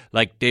 There's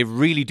they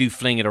really do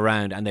fling it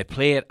around, and they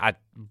play it at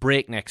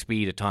breakneck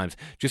speed at times.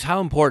 Just how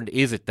important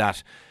is it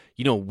that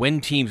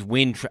when teams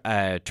win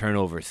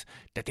turnovers,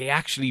 that they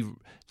actually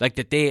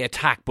that they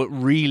attack, but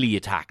really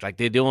attack.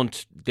 They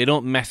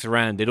don't mess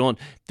around.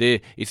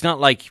 It's not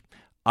like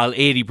I'll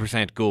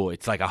 80% go.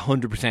 It's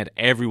 100%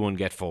 everyone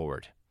get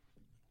forward.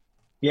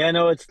 Yeah,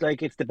 no, it's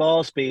the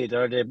ball speed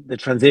or the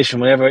transition,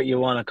 whatever you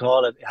want to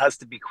call it. It has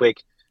to be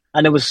quick.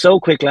 And it was so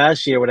quick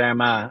last year with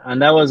Armagh.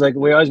 And that was I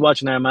was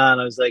watching Armagh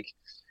and I was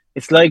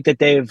it's like that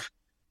they've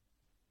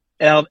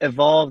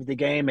evolved the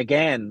game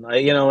again.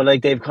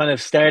 They've kind of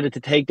started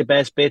to take the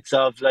best bits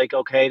of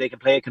okay, they can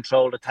play a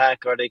controlled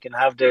attack or they can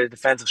have their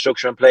defensive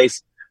structure in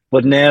place,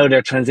 but now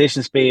their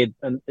transition speed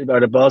or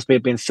the ball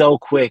speed being so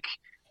quick,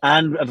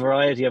 and a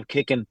variety of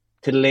kicking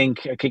to the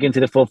link or kicking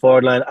to the full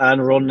forward line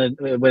and running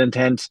with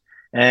intent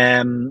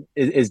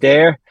is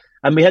there.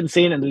 And we hadn't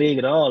seen it in the league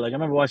at all. Like I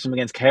remember watching them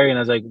against Kerry, and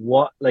I was like,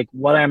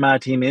 what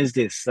Armagh team is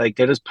this? Like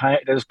they just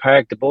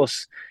parked the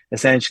bus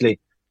essentially.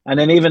 And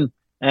then even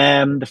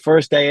the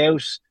first day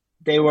out,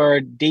 they were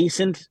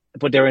decent,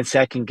 but they were in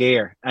second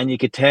gear, and you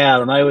could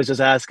tell. And I was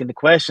just asking the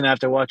question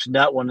after watching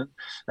that one,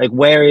 like,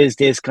 where is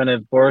this kind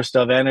of burst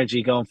of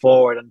energy going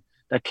forward and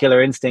that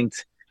killer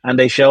instinct? And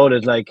they showed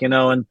it, like,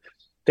 and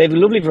they have a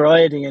lovely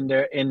variety in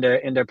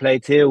their play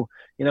too.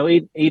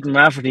 Ethan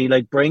Rafferty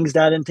like brings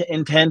that into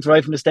intent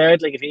right from the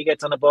start. Like if he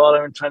gets on the ball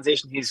or in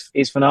transition,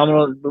 he's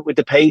phenomenal with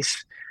the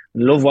pace. I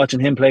love watching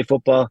him play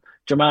football.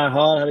 Jamar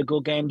Hall had a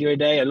good game the other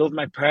day. I love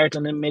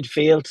McPartlin in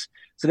midfield.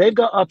 So they've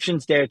got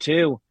options there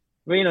too.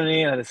 Rian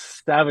O'Neill had a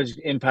savage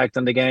impact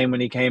on the game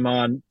when he came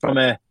on from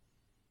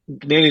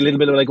nearly a little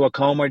bit of like what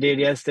Comer did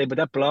yesterday, but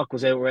that block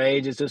was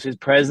outrageous. Just his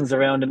presence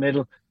around the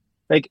middle.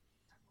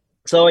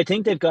 So I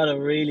think they've got a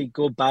really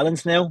good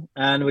balance now.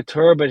 And with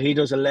Turbot, he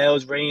just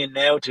allows Rian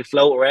now to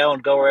float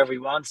around, go wherever he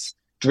wants,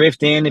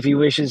 drift in if he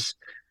wishes.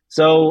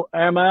 So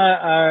Armagh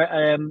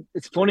are,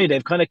 it's funny,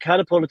 they've kind of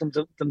catapulted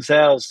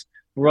themselves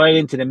right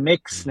into the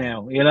mix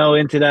now,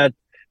 into that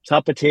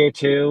top of tier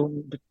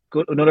 2,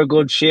 another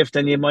good shift,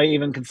 and you might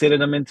even consider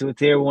them into a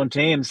tier 1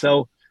 team.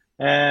 So,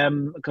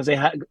 because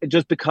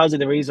just because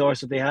of the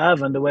resources they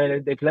have and the way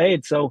they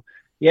played. So,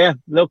 yeah,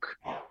 look,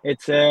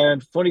 it's a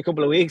funny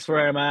couple of weeks for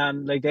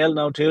Armagh. Like they'll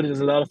know too that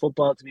there's a lot of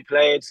football to be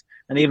played,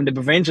 and even the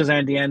provincials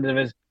aren't the end of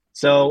it.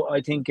 So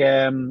I think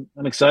I'm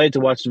excited to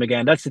watch them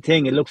again. That's the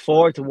thing. I look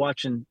forward to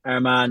watching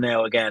Armagh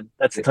now again.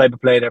 That's the type of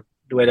play the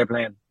way they're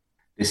playing.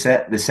 They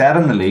said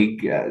in the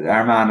league,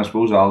 Armagh, I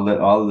suppose all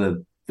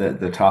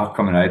the talk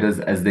coming out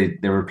as they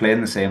were playing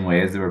the same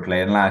way as they were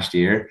playing last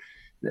year.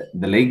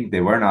 The league,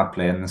 they were not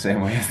playing the same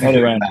way as they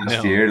were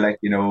last year. Like,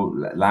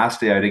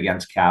 last day out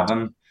against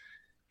Cavan,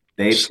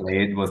 they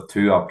played with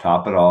 2 up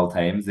top at all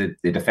times. They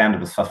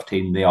defended with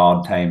 15 the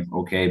odd time,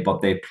 okay,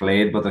 but they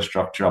played with a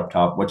structure up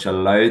top, which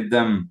allowed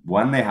them,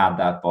 when they had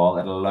that ball,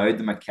 it allowed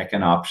them a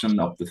kicking option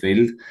up the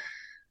field.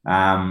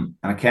 And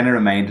it kind of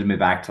reminded me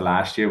back to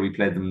last year. We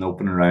played them in the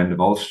opening round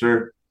of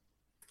Ulster.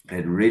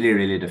 Played really,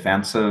 really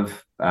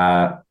defensive,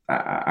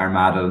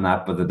 Armada and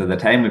that. But at the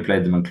time we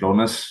played them in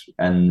Clonus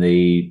in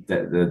the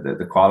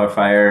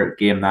qualifier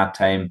game that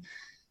time.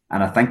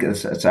 And I think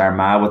it's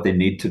Armagh what they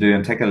need to do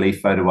and take a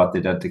leaf out of what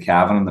they did to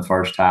Cavan in the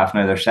first half.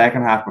 Now, their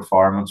second half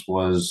performance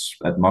was,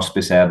 it must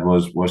be said,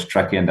 was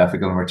tricky and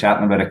difficult. And we're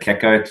chatting about a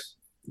kick out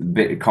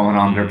coming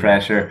under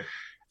pressure.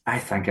 I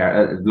think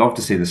I'd love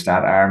to see the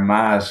stat.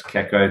 Armagh's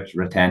kick out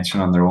retention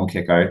on their own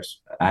kick out.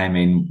 I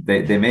mean,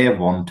 they may have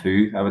won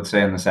 2, I would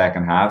say, in the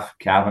second half.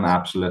 Cavan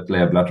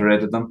absolutely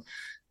obliterated them.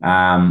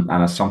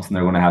 And it's something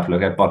they're going to have to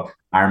look at. But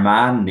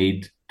Armagh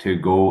need to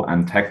go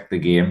and take the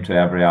game to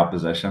every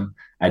opposition.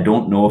 I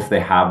don't know if they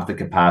have the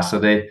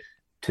capacity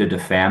to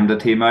defend a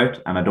team out,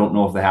 and I don't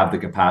know if they have the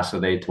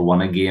capacity to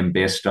win a game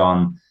based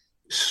on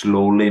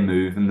slowly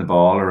moving the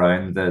ball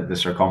around the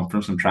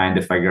circumference and trying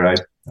to figure out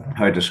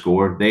how to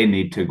score. They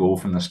need to go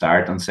from the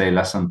start and say,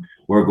 listen,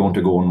 we're going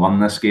to go and win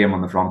this game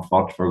on the front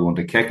foot. We're going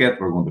to kick it,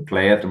 we're going to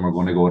play it, and we're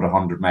going to go at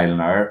 100 mile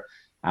an hour.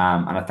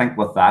 And I think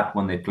with that,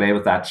 when they play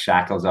with that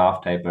shackles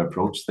off type of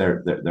approach,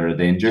 they're a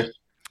danger.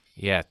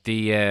 Yeah,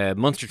 the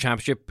Munster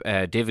Championship,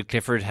 David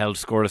Clifford held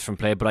scoreless from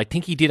play, but I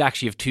think he did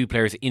actually have 2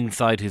 players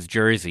inside his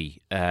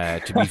jersey,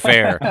 to be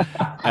fair.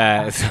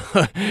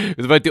 So it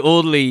was about the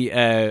only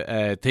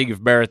thing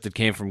of merit that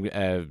came from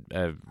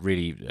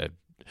really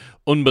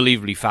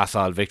unbelievably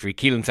facile victory.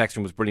 Keelan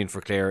Sexton was brilliant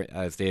for Clare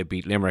as they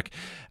beat Limerick.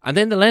 And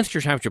then the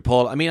Leinster Championship,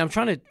 Paul, I mean, I'm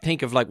trying to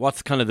think of like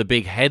what's kind of the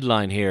big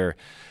headline here.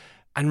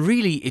 And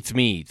really, it's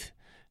Meath.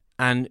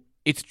 And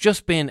it's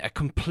just been a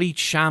complete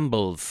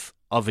shambles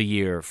of a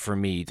year for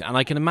Meath. And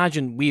I can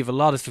imagine we have a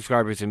lot of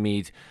subscribers in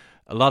Meath,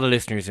 a lot of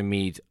listeners in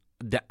Meath.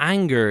 The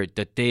anger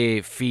that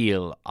they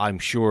feel, I'm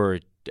sure,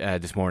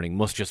 this morning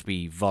must just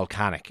be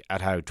volcanic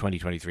at how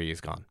 2023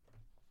 has gone.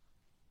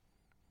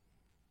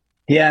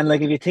 Yeah, and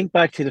like if you think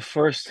back to the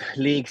first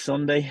league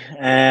Sunday,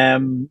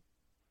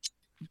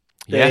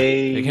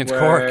 against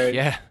Cork,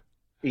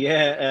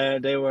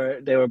 they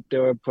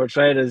were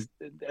portrayed as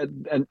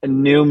a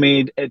new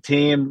Meath, a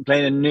team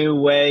playing a new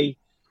way.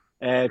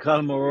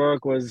 Colin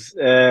O'Rourke was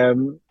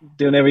doing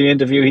every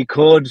interview he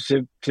could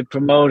to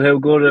promote how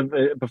good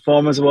a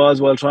performance it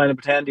was while trying to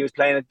pretend he was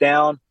playing it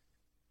down.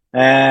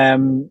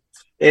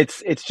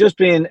 It's just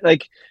been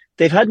like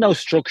they've had no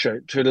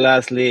structure through the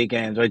last league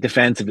games, right?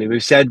 Defensively,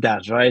 we've said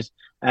that, right?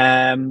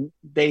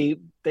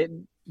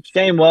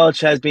 Shane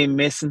Walsh has been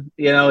missing.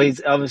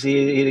 He's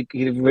obviously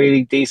he had a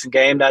really decent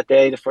game that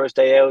day, the first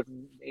day out.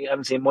 You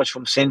haven't seen much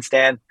from since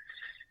then.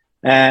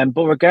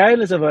 But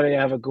regardless of whether they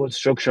have a good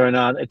structure or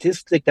not, it's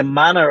just like the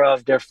manner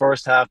of their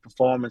first half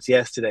performance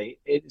yesterday.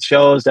 It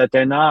shows that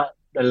they're not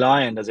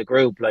aligned as a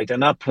group. Like they're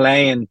not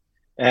playing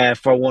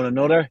for one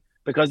another.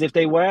 Because if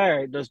they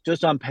were,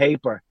 just on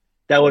paper,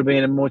 that would have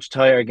been a much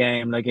tighter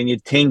game. Like, and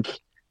you'd think,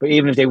 but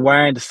even if they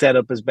weren't set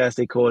up as best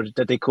they could,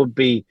 that they could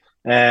be,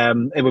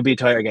 it would be a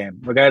tighter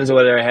game, regardless of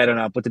whether they're ahead or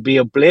not. But to be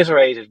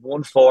obliterated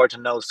 1-4 to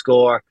no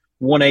score,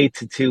 1-8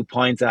 to 2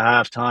 points at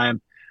half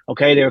time.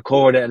 okay, they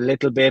recovered it a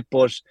little bit,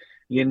 but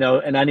in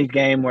any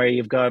game where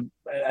you've got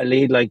a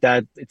lead like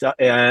that, it's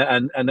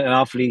and an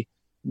awfully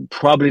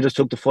probably just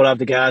took the foot off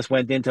the gas,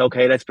 went into,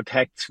 okay, let's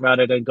protect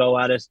rather than go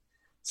at it.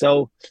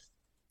 So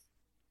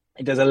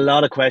there's a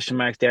lot of question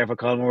marks there for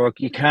Colin O'Rourke.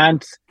 You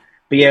can't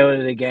be out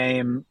of the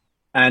game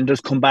and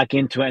just come back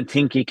into it and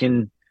think you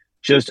can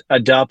just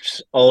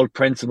adopt old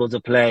principles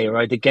of play,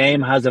 right? The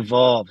game has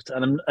evolved,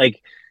 and I'm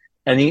like,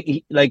 and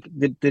he like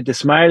the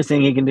smartest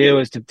thing he can do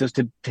is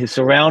to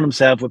surround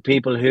himself with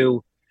people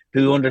who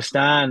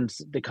understand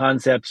the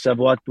concepts of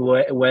what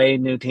way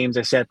new teams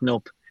are setting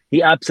up.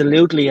 He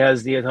absolutely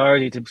has the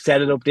authority to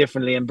set it up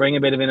differently and bring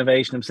a bit of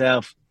innovation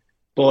himself,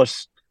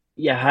 but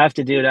you have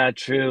to do that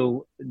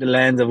through the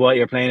lens of what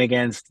you're playing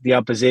against, the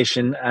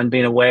opposition, and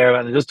being aware of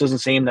it. And it just doesn't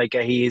seem like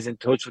he is in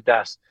touch with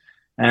that.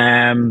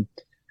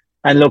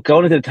 And look,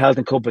 going into the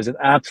Tailteann Cup is an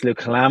absolute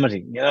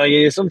calamity.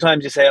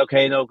 Sometimes you say,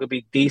 okay, no, it could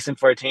be decent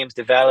for a team's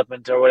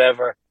development or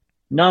whatever.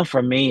 Not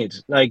for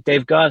Meath. Like,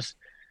 they've got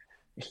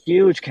a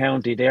huge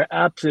county. They're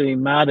absolutely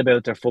mad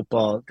about their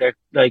football. They're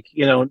like,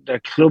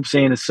 their club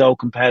scene is so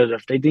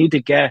competitive. They need to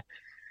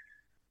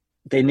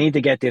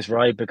get this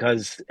right,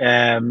 because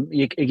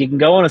you can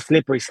go on a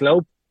slippery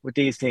slope with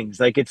these things.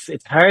 Like, it's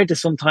hard to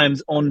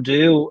sometimes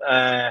undo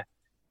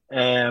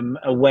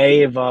a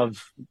wave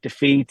of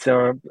defeats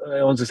or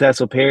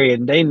unsuccessful period.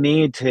 And they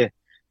need to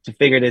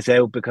figure this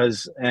out,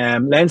 because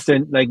Leinster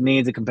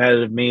needs a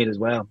competitive Meath as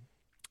well.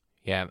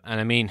 Yeah, and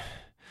I mean,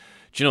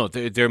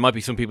 there might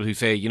be some people who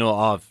say,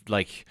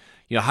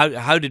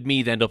 how did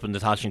Meath end up in the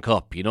Tailteann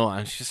Cup?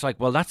 And it's just like,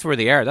 well, that's where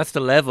they are. That's the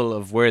level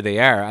of where they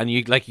are, and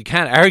you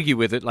can't argue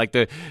with it. Like,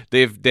 they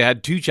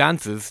had two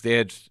chances. They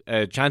had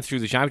a chance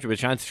through the championship, a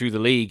chance through the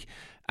league,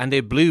 and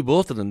they blew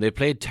both of them. They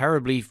played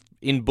terribly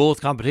in both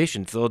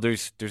competitions. So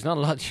there's not a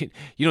lot.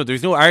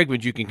 There's no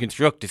argument you can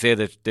construct to say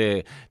that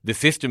the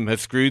system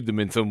has screwed them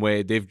in some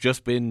way. They've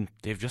just been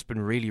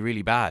really,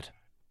 really bad.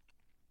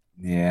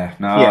 Yeah,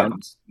 no,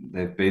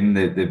 they've been.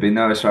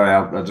 No, sorry,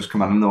 I'll just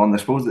come on the one. I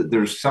suppose that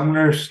there's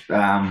similar.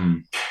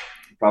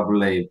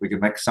 Probably we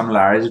could make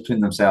similarities between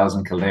themselves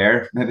and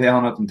Kildare, maybe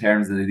on it, in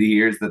terms of the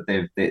years that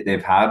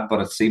they've had. But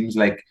it seems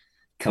like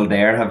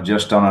Kildare have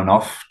just done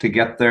enough to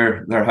get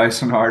their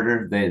house in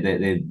order.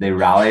 They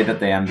rallied at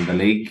the end of the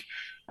league,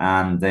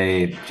 and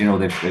they've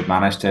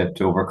managed to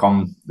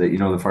overcome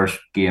the first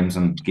games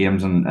in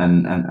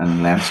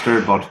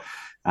Leinster, but.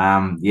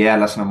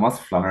 Listen, I'm with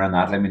Flynn on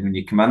that. I mean, when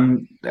you come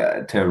in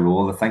to a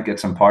role, I think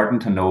it's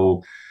important to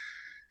know.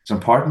 It's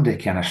important to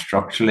kind of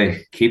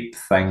structurally keep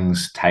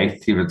things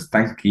tight. You would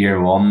think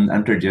year one,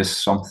 introduce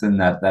something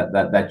that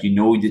that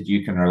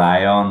you can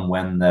rely on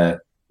when the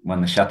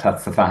shit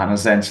hits the fan,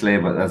 essentially.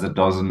 But as it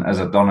does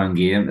in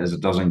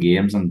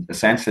games, and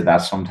essentially that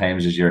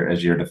sometimes is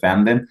your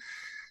defending.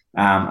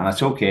 And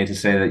it's okay to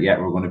say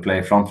that we're going to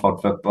play front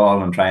foot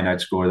football and try and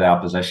outscore the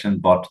opposition,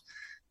 but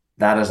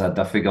that is a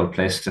difficult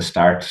place to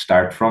start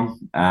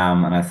from.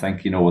 And I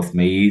think, with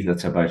me,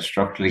 that's about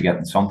structurally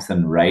getting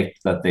something right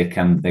that they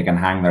can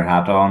hang their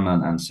hat on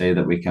and say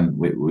that we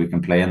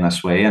can play in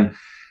this way. And,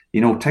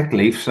 take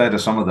Leafs out of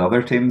some of the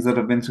other teams that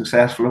have been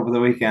successful over the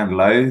weekend.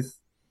 Louth,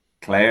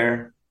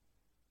 Clare,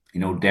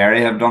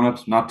 Derry have done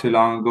it not too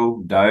long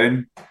ago,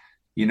 Down.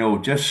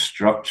 Just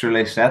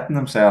structurally setting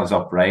themselves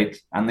up right,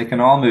 and they can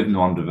all move in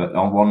one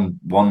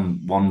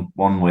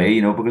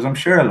way, because I'm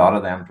sure a lot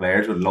of them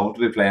players would love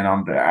to be playing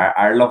under,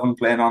 are loving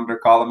playing under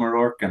Colin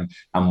O'Rourke and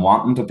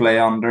wanting to play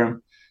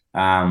under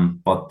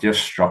him. But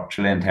just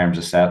structurally, in terms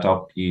of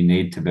setup, you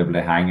need to be able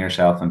to hang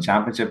yourself in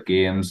championship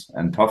games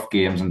and tough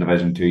games in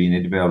Division 2. You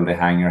need to be able to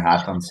hang your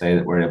hat and say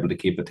that we're able to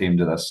keep a team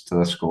to the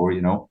score,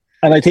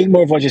 And I think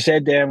more of what you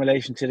said there in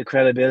relation to the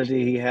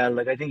credibility he held,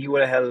 I think he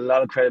would have held a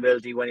lot of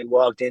credibility when he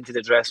walked into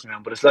the dressing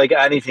room. But it's like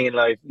anything in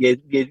life,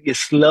 you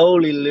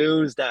slowly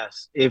lose that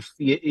if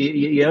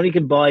you only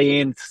can buy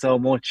in so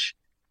much.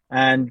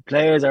 And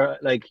players are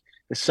like,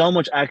 there's so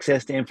much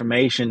access to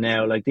information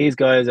now. Like, these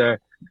guys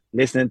are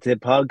listening to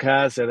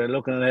podcasts, or they're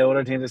looking at how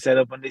other teams are set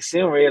up, and they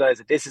soon realize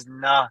that this is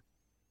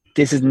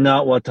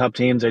not what top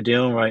teams are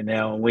doing right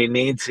now. And we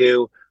need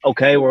to,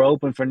 we're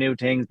open for new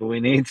things, but we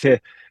need to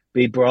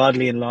be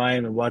broadly in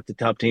line with what the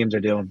top teams are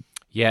doing.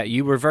 Yeah,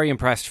 you were very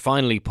impressed,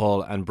 finally,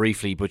 Paul, and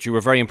briefly, but you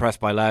were very impressed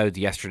by Louth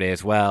yesterday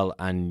as well.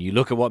 And you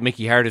look at what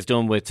Mickey Hart has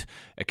done with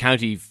a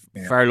county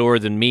far lower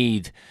than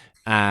Meath,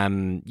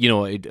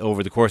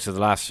 over the course of the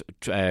last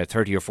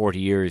 30 or 40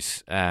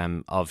 years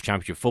of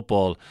championship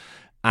football.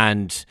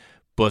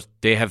 But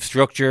they have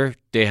structure,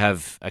 they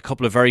have a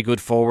couple of very good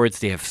forwards,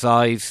 they have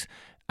size,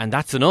 and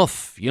that's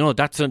enough.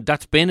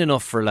 That's been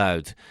enough for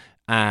Louth.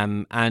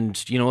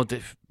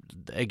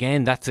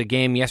 Again, that's a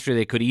game yesterday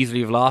they could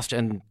easily have lost,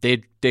 and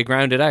they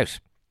ground it out.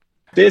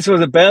 This was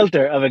a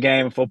belter of a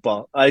game of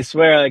football. I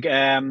swear,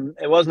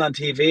 it wasn't on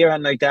TV or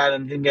anything like that,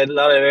 and didn't get a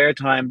lot of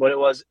airtime. But it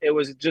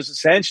was just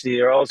essentially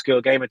your old school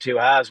game of two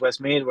halves.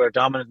 Westmeath were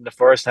dominant in the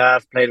first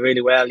half, played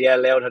really well. Yeah,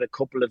 Louth had a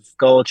couple of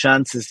goal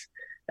chances,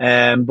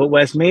 but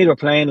Westmeath were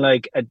playing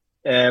like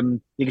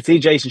you could see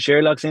Jason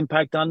Sherlock's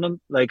impact on them,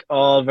 like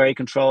all very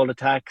controlled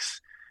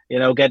attacks.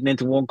 getting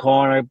into one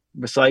corner,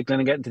 recycling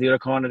and getting to the other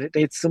corner.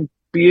 They had some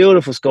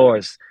beautiful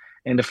scores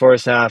in the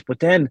first half. But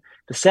then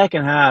the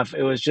second half,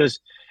 it was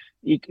just,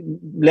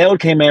 Louth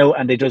came out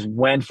and they just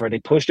went for it. They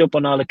pushed up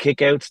on all the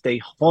kickouts.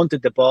 They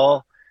hunted the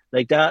ball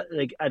like that.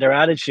 Like their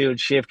attitude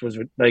shift was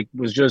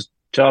just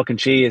chalk and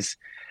cheese.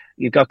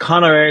 You've got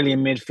Connor early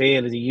in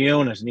midfield as a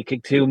unit, and he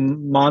kicked 2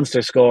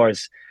 monster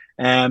scores.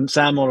 Sam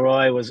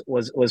Mulroy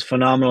was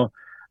phenomenal,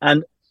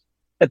 and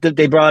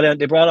they brought on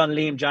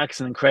Liam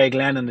Jackson and Craig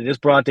Lennon. They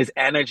just brought this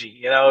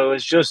energy. It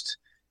was just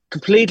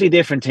completely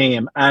different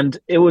team, and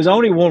it was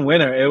only one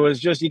winner. It was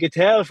just, you could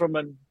tell from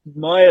a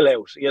mile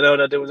out,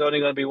 that there was only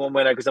going to be one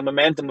winner because the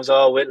momentum was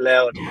all with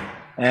Louth.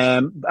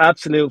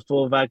 Absolute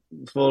full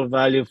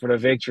value for the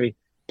victory,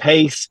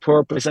 pace,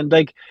 purpose, and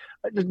like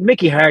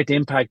Mickey Hart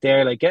impact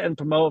there, like getting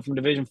promoted from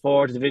Division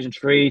 4 to Division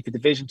 3 to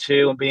Division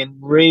 2 and being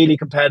really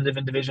competitive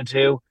in Division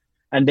 2.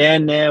 And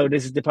then now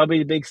this is probably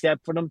the big step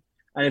for them.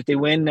 And if they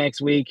win next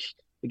week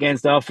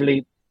against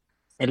Offaly,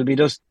 it'll be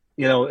just,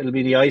 it'll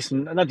be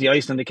not the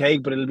icing on the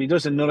cake, but it'll be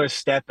just another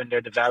step in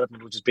their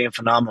development, which has been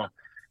phenomenal.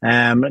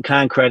 I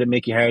can't credit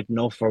Mickey Hart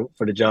enough for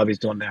the job he's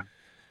done there.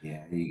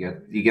 Yeah,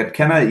 you get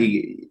kind of,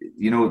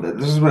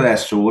 this is what I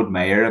so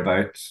admire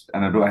about,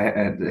 and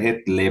I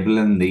hate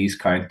labelling these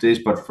counties,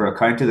 but for a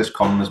county that's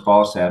come, as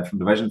Paul said, from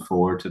Division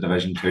 4 to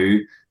Division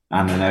 2,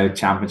 and the now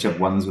championship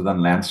wins within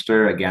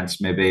Leinster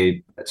against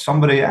maybe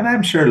somebody, and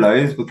I'm sure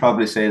Louth would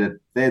probably say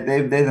that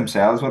they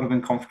themselves would have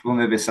been comfortable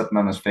maybe sitting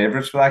on as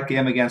favourites for that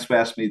game against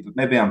Westmeath, but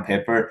maybe on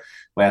paper,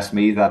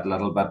 Westmeath that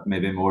little bit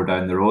maybe more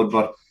down the road,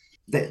 but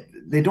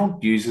they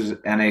don't use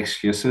any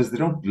excuses. They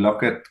don't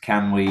look at,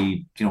 can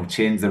we,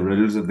 change the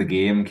rules of the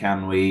game?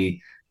 Can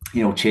we,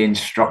 change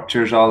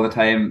structures all the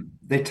time?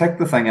 They take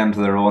the thing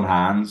into their own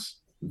hands.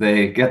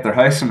 They get their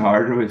house in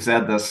order. We've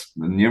said this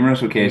on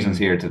numerous occasions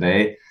here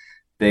today.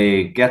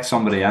 They get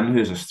somebody in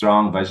who's a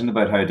strong vision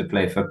about how to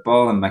play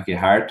football, and Mickey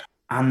Hart,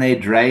 and they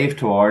drive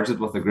towards it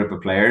with a group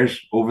of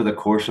players over the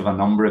course of a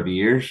number of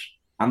years.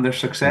 And there's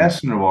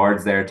success and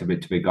rewards there to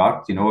be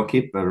got. I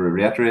keep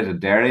reiterated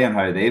Derry and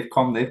how they've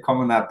come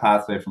in that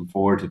pathway from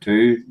 4 to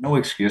 2. No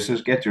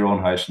excuses. Get your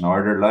own house in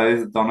order. Louth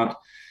have done it,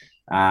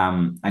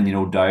 and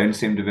Down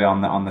seem to be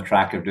on the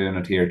track of doing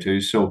it here too.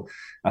 So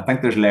I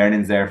think there's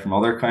learnings there from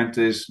other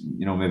counties.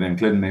 Maybe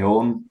including my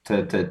own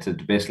to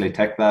basically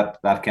take that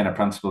kind of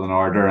principle in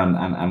order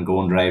and go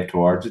and drive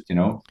towards it.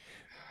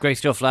 Great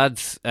stuff,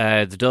 lads.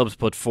 The Dubs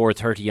put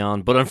 4:30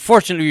 on, but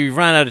unfortunately we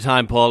ran out of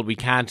time, Paul. We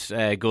can't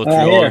go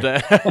through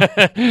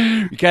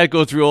we can't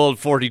go through all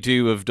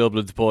 42 of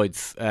Dublin's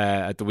points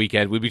at the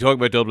weekend. We'll be talking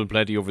about Dublin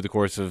plenty over the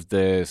course of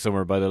the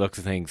summer by the looks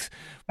of things.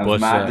 I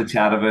was mad to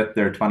chat about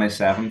their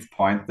 27th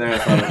point there.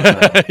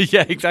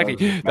 Yeah, exactly.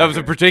 That was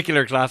a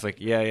particular classic.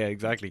 Yeah,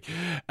 exactly.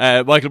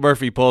 Michael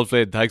Murphy, Paul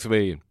Flynn, thanks a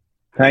million.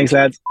 Thanks,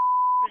 lads. It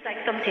was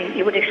like something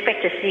you would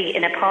expect to see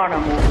in a porno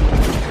movie.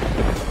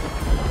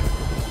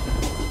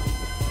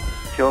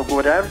 You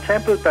go down to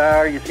Temple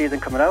Bar, you see them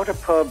coming out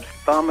of pubs,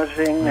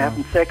 vomiting,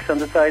 having sex on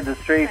the side of the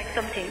street. Like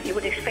something you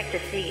would expect to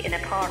see in a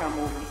porno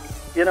movie.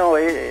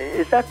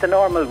 Is that the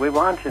normal we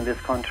want in this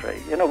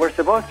country? We're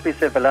supposed to be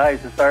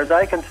civilised. As far as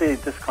I can see,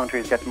 this country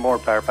is getting more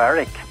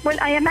barbaric. Well,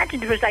 I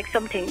imagine it was like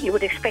something you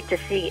would expect to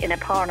see in a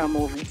porno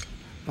movie.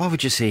 What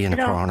would you see in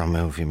a porno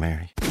movie,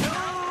 Mary?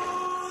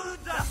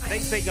 They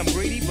say I'm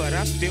greedy, but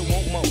I still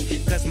want more.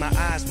 Cause my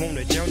eyes want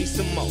to journey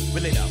some more.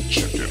 Really though.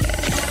 Check it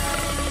out.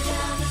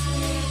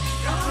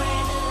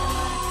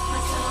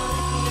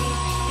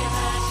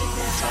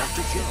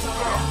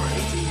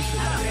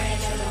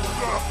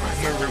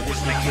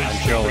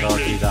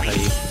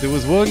 There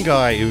was one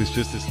guy who was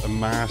just a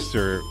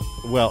master.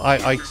 Well,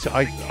 I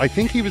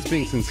think he was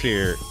being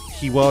sincere.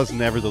 He was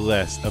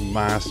nevertheless a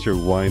master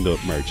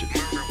wind-up merchant.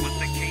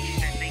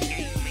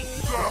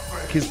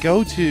 His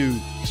go-to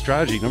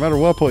strategy, no matter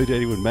what point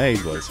anyone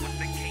made, was,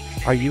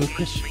 "Are you a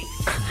Christian?"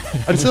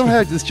 And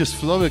somehow this just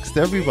flummoxed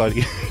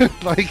everybody.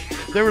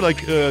 They were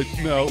like,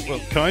 no, well,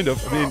 kind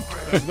of. I mean,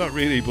 not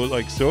really, but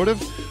sort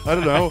of. I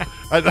don't know.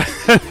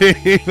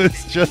 It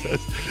was just,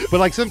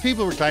 but some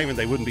people were claiming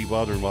they wouldn't be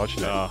bothering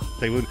watching it.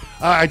 They wouldn't.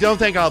 I don't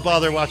think I'll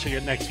bother watching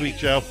it next week,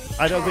 Joe.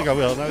 I don't think I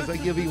will. And I was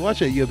like, you'll be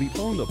watching it. You'll be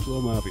phoned up so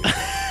happy.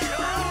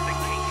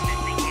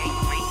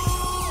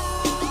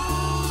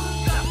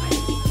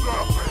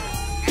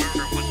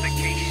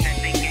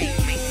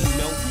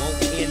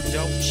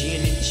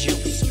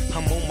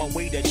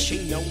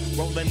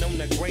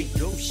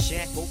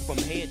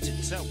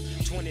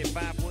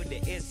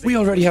 We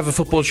already have a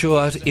football show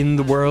out in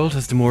the world,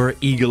 as the more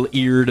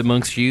eagle-eared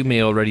amongst you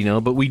may already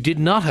know, but we did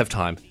not have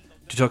time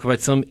to talk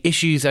about some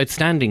issues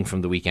outstanding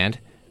from the weekend.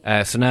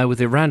 So now, with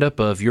a roundup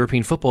of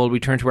European football, we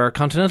turn to our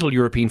continental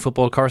European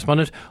football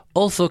correspondent,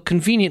 also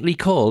conveniently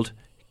called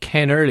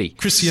Ken Early.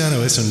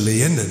 Cristiano es un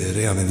leyenda de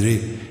Real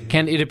Madrid.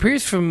 Ken, it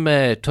appears from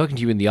talking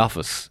to you in the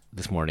office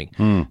this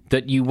morning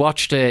that you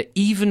watched,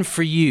 even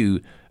for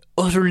you,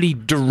 utterly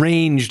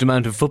deranged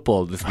amount of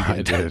football this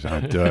weekend.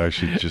 I did. I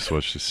actually just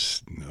watched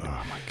this.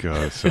 Oh my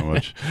God, so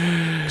much.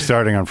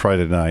 Starting on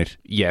Friday night.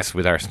 Yes,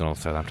 with Arsenal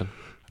Southampton.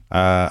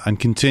 And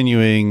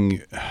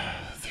continuing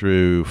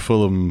through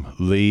Fulham,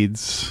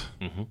 Leeds,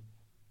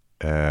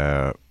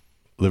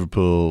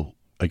 Liverpool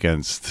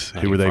against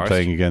who were they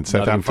playing against?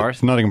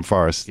 Southampton, Nottingham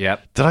Forest.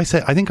 Yep. Did I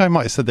say? I think I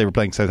might have said they were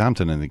playing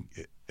Southampton in the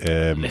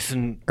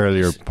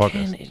earlier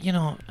podcast. Ken, you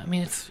know, I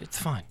mean, it's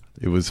fine.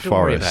 It was Don't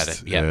worry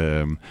Forest. about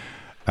it.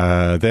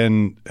 Yeah.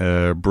 Then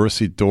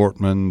Borussia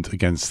Dortmund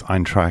against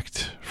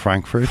Eintracht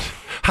Frankfurt.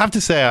 Have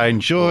to say, I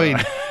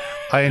enjoyed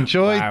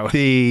Wow.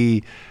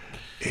 the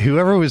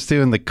whoever was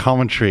doing the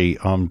commentary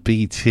on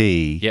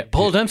BT. Yeah,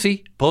 Paul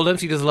Dempsey. Paul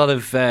Dempsey does a lot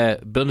of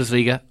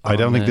Bundesliga. I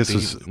don't think this BT.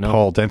 was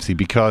Paul Dempsey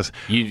because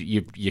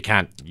you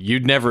can't.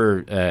 You'd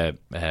never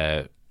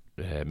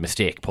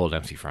mistake Paul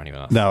Dempsey for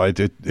anyone else. No,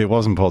 it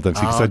wasn't Paul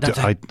Dempsey because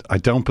I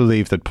don't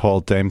believe that Paul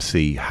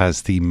Dempsey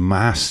has the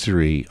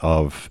mastery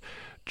of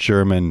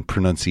German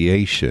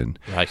pronunciation,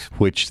 right?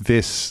 Which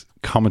this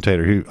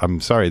commentator, who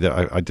I'm sorry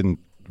that I didn't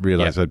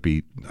realize I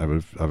would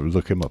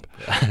look him up,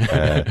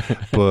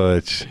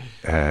 but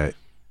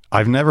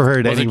I've never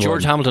heard anyone. Was it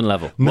George Hamilton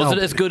level? No, was it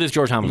as good as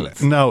George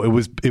Hamilton's? No, it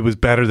was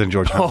better than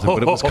George Hamilton,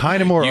 but it was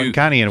kind of more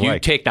uncanny in a way. You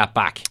take that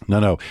back.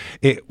 No,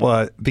 it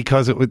was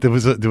because there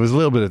was a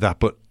little bit of that,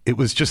 but it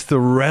was just the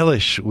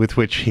relish with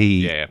which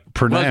he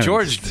pronounced.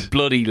 Well, George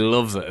bloody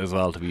loves it as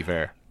well. To be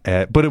fair.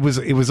 But it was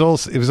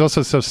also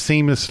so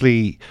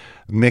seamlessly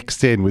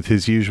mixed in with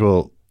his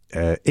usual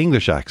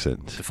English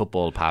accent, the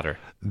football patter.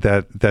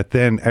 That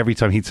then every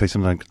time he'd say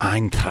something like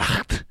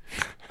Eintracht,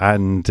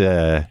 and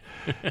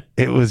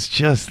it was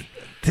just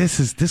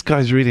this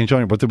guy's really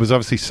enjoying it. But there was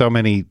obviously so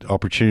many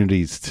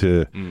opportunities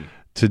to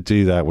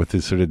do that with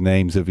the sort of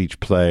names of each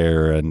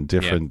player and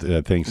different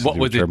things to do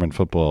with German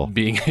football.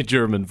 Being a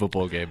German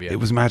football game, yeah. It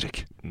was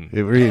magic.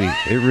 It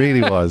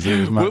really was. It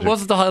was magic.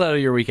 What's the highlight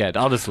of your weekend?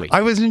 Honestly,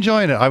 I was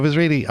enjoying it. Wow.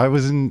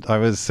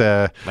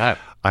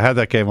 I had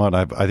that game on.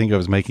 I think I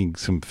was making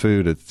some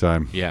food at the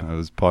time. Yeah, I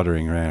was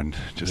pottering around.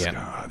 Just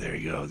there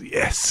he goes.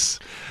 Yes,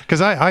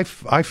 because I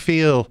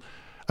feel.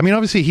 I mean,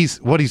 obviously,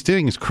 what he's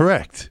doing is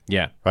correct.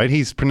 Yeah, right.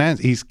 He's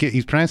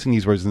pronouncing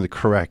these words in the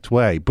correct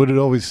way, but it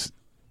always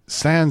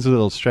sounds a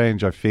little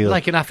strange. I feel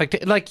like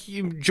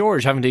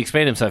George having to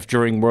explain himself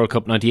during World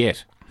Cup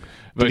 '98.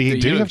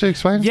 Did he have to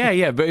explain?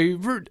 Yeah. But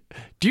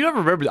do you ever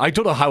remember? I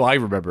don't know how I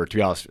remember, to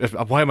be honest.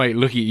 Why am I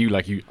looking at you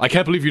like you? I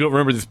can't believe you don't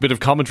remember this bit of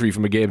commentary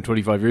from a game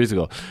 25 years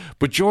ago.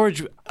 But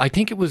George, I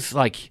think it was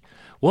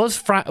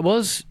was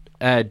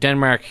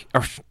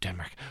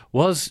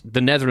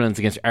the Netherlands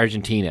against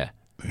Argentina?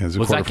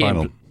 Was that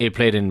game? It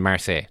played in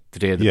Marseille the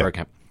day of the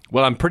Bergkamp.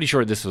 Well, I'm pretty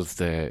sure this was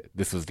the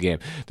game.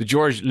 The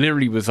George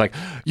literally was like,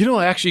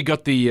 I actually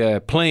got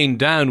the plane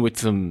down with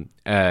some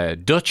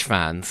Dutch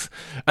fans,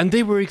 and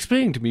they were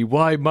explaining to me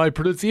why my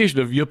pronunciation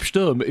of Jupp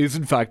Stum is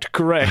in fact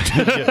correct.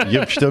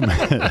 Jupp Stum.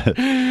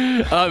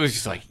 I was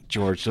just like,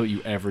 George, don't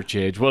you ever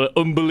change. What an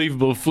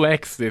unbelievable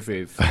flex this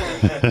is.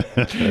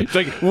 It's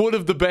like one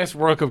of the best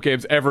World Cup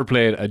games ever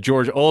played, and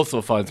George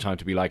also finds time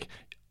to be like,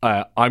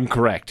 I'm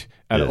correct.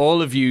 And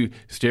all of you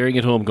staring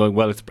at home going,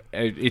 well,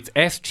 it's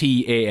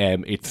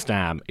STAM, it's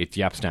Stam, it's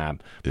Yap Stam.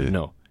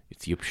 No,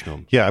 it's Yup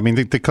Stum. Yeah, I mean,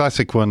 the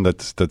classic one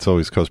that's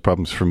always caused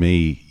problems for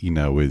me,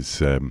 is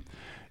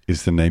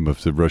the name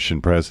of the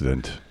Russian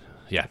president.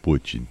 Yeah.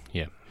 Putin.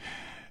 Yeah.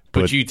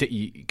 But you,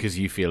 because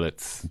you feel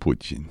it's...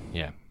 Putin.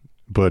 Yeah.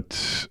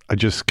 But I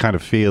just kind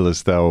of feel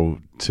as though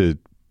to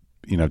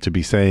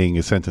be saying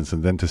a sentence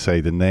and then to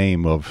say the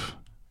name of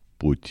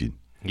Putin.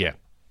 Yeah.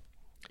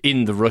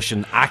 In the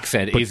Russian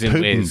accent is in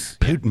ways.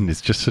 Putin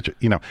is just such a,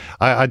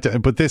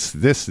 but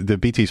the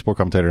BT sport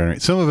commentator,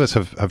 some of us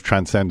have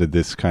transcended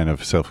this kind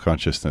of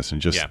self-consciousness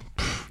and just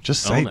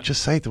say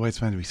it the way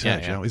it's meant to be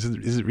said. Yeah. Is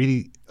it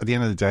really, at the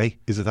end of the day,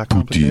 is it that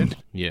complicated?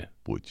 Yeah.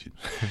 Putin.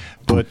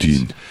 But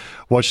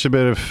watched a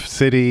bit of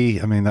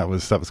City. I mean, that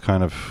was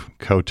kind of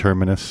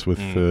coterminous with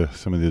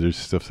some of the other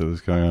stuff that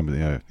was going on. But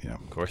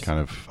of course, kind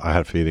of, I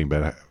had a feeling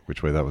about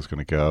which way that was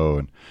going to go.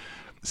 And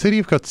City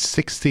have got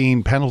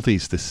 16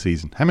 penalties this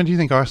season. How many do you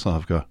think Arsenal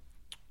have got?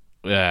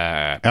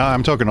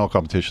 I'm talking all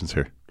competitions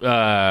here.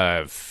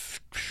 10.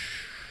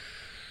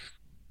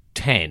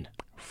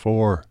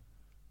 4.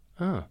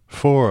 Oh.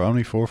 4.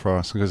 Only 4 for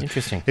Arsenal.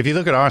 Interesting. If you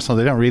look at Arsenal,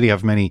 they don't really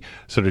have many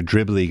sort of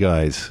dribbly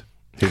guys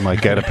who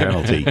might get a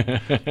penalty.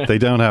 They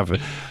don't have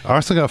it.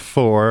 Arsenal got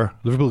 4.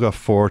 Liverpool got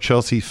 4.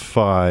 Chelsea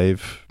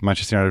 5.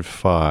 Manchester United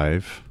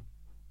 5.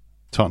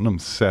 Tottenham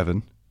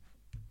 7.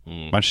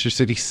 Manchester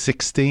City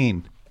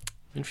 16.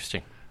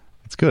 Interesting.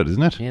 It's good,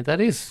 isn't it? Yeah,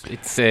 that is.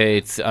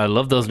 It's. I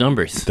love those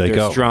numbers.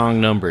 They're strong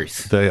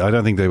numbers. I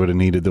don't think they would have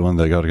needed the one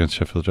they got against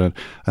Sheffield United.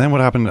 And then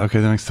what happened? Okay,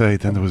 the next day,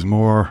 then there was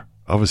more.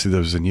 Obviously, there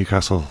was a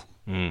Newcastle,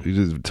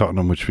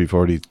 Tottenham, which we've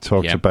already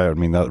talked about. I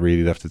mean, that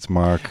really left its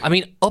mark. I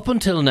mean, up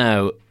until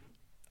now,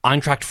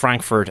 Eintracht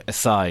Frankfurt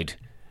aside,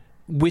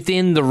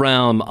 within the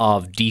realm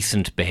of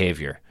decent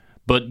behaviour.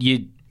 But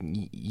you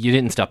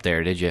didn't stop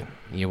there, did you?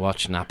 You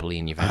watched Napoli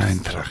and Juventus.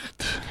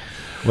 Eintracht.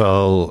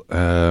 Well,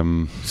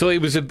 so it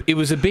was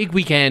a big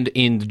weekend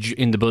in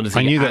the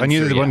Bundesliga. I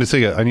knew the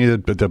Bundesliga. I knew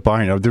the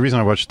Bayern. The reason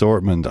I watched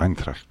Dortmund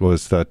Eintracht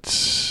was that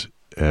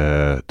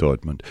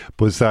Dortmund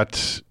was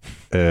that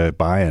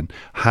Bayern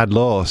had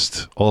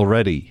lost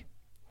already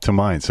to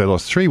Mainz. They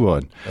lost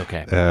 3-1.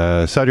 Okay.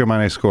 Sadio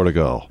Mane scored a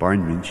goal.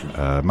 Bayern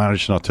München.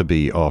 Managed not to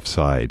be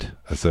offside.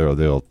 As they're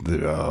all,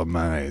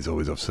 Mane is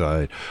always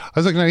offside. I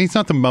was like, no, he's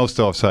not the most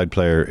offside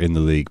player in the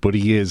league, but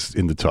he is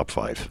in the top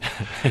 5.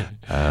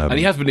 And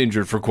he has been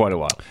injured for quite a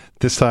while.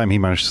 This time he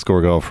managed to score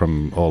a goal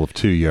from all of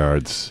 2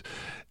 yards.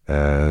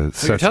 So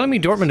you're telling me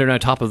Dortmund are now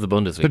top of the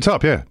Bundesliga? They're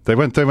top, yeah. They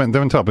went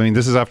top. I mean,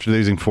 this is after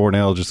losing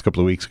 4-0 just a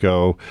couple of weeks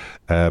ago.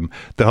 The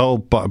whole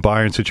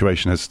Bayern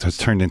situation has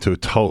turned into a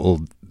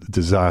total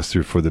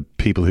disaster for the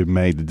people who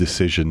made the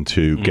decision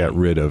to get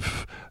rid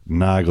of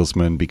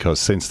Nagelsmann, because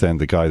since then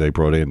the guy they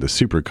brought in, the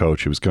super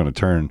coach, who was going to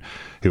turn,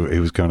 who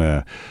was going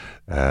to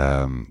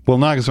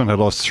Nagelsmann had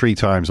lost 3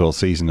 times all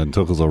season, and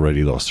Tuchel's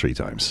already lost 3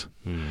 times.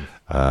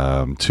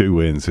 2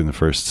 wins in the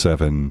first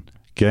 7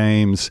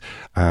 games,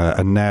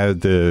 and now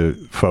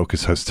the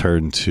focus has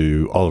turned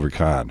to Oliver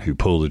Kahn, who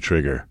pulled the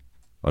trigger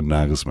on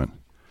Nagelsmann. And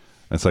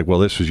it's like, well,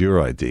 this was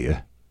your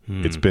idea.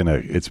 It's been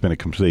a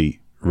complete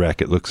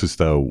wreck. It looks as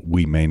though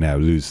we may now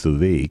lose the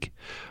league,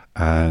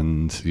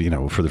 and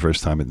for the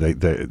first time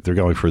they're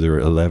going for their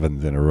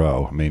 11th in a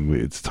row. I mean,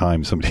 it's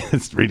time somebody.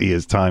 It really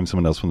is time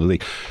someone else won the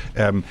league.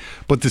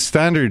 But the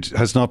standard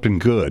has not been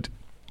good.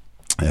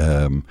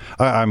 I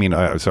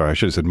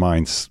should have said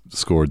Mainz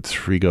scored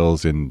 3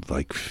 goals in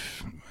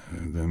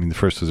the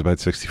first was about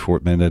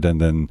 64th minute, and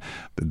then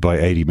by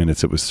 80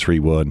 minutes it was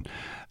 3-1.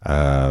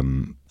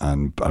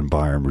 And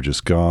Bayern were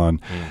just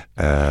gone.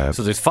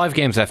 So there's 5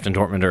 games left, and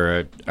Dortmund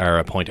are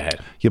a point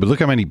ahead. Yeah, but look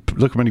how many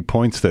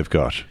points they've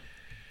got.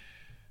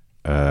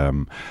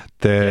 Whoever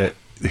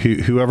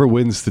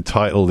wins the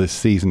title this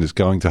season is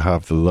going to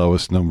have the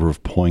lowest number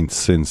of points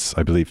since,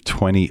 I believe,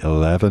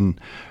 2011,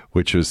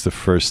 which was the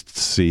first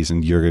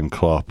season Jurgen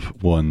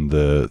Klopp won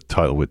the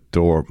title with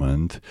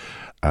Dortmund.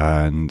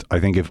 And I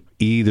think if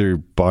either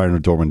Bayern or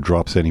Dortmund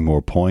drops any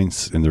more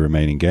points in the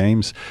remaining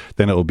games,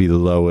 then it will be the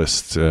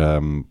lowest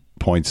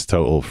points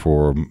total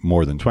for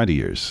more than 20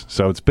 years.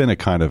 So it's been a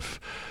kind of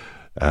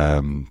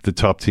the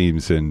top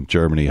teams in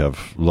Germany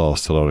have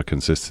lost a lot of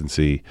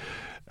consistency.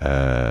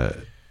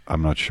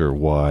 I'm not sure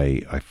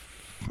why.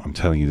 I'm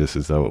telling you this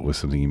as though it was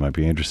something you might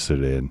be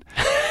interested in.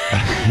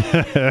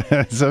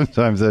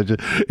 Sometimes I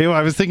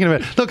was thinking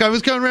about. Look, I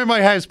was going around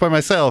my house by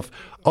myself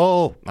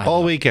all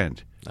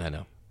weekend. I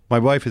know. My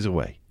wife is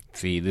away.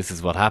 See, this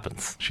is what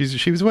happens.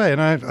 She was away,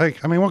 and I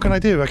mean, what can I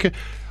do?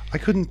 I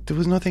couldn't. There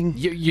was nothing.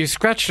 You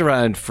scratched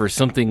around for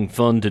something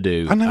fun to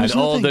do, and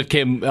all that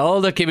came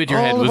into your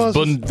head was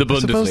the Bundesliga. I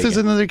suppose there's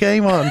another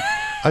game on.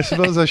 I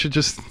suppose I should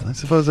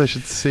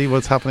see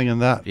what's happening in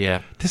that.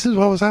 Yeah, this is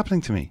what was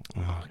happening to me.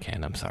 Oh,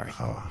 Ken, I'm sorry.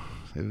 Oh,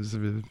 it was a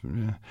bit,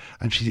 yeah.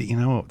 And she,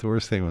 what the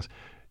worst thing was,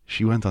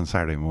 she went on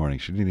Saturday morning.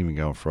 She didn't even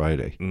go on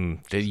Friday.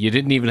 You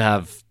didn't even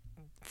have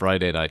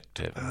Friday night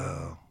to.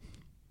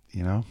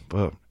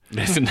 But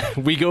listen,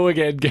 we go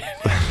again.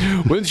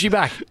 When's she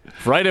back?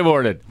 Friday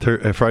morning.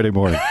 Friday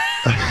morning.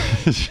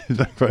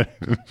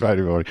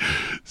 Friday morning.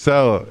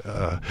 So,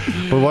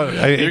 but what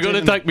you're going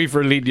to thank me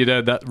for leading you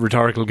down that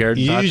rhetorical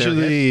garden path.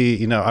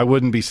 Usually, I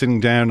wouldn't be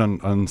sitting down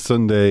on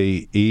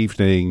Sunday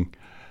evening,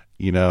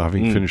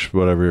 having finished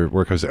whatever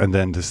work I was, and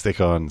then to stick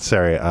on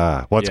Serie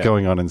A. What's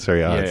going on in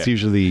Serie A? It's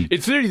usually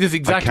literally this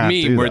exact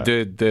meme where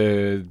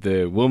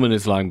the woman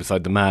is lying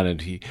beside the man,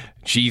 and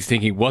she's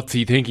thinking, what's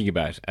he thinking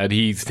about? And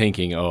he's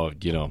thinking,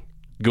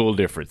 goal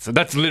difference. So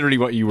that's literally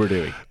what you were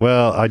doing.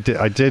 Well, I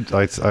did.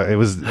 It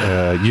was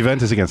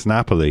Juventus against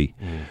Napoli.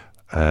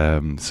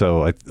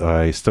 So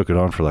I stuck it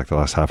on for the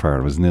last half hour.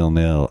 It was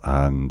 0-0,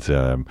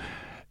 and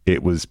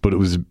it was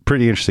a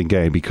pretty interesting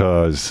game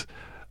because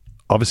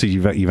obviously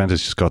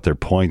Juventus just got their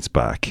points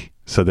back,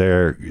 so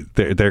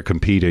they're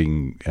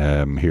competing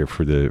here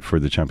for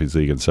the Champions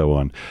League and so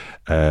on.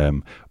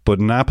 But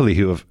Napoli,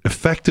 who have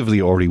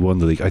effectively already won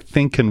the league, I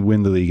think can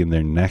win the league in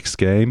their next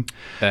game.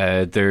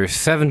 They're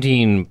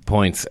 17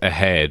 points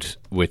ahead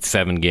with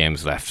 7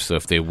 games left. So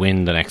if they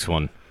win the next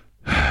one.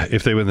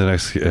 If they win the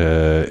next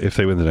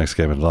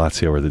game, and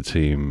Lazio are the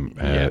team.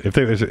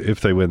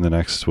 If they win the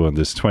next one,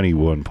 there's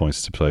 21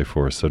 points to play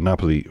for. So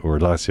Napoli or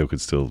Lazio could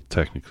still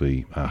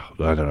technically. I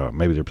don't know.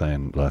 Maybe they're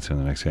playing Lazio in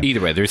the next game. Either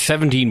way, they're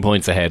 17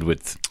 points ahead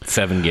with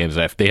 7 games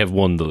left. They have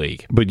won the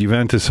league. But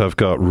Juventus have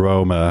got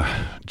Roma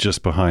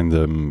just behind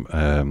them.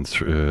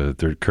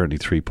 They're currently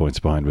 3 points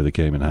behind with a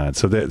game in hand.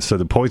 So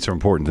the points are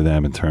important to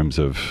them in terms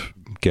of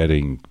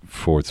getting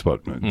fourth spot.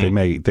 They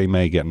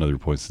may get another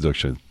points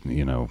deduction,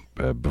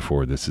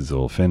 before this is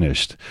all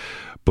finished.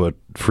 But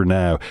for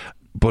now,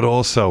 but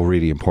also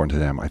really important to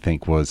them, I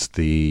think, was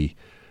the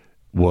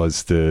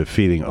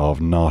feeling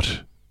of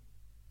not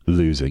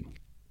losing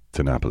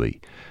to Napoli.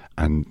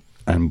 And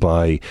And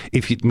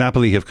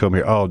Napoli have come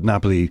here,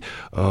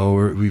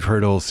 we've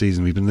heard all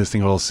season, we've been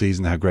listening all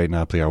season how great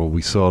Napoli are. Well,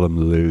 we saw them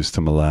lose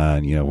to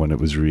Milan, when it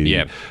was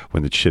really,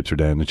 when the chips were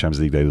down in the Champions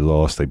League, they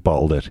lost, they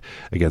bottled it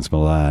against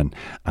Milan,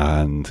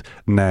 and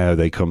now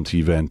they come to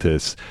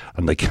Juventus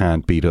and they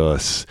can't beat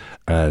us,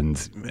 and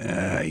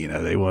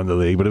they won the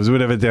league, but it was a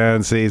bit of a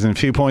down season, a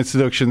few points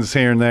deductions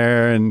here and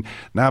there, and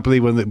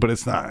Napoli won, but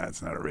it's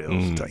not a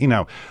real,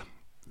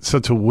 So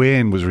to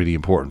win was really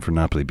important for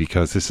Napoli,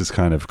 because this is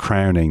kind of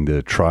crowning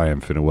the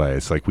triumph in a way.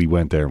 It's like we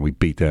went there and we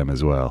beat them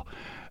as well.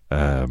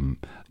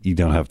 You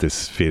don't have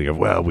this feeling of,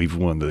 well, we've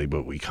won the league,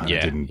 but we kind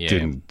of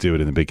didn't do it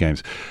in the big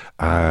games.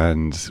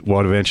 And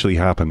what eventually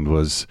happened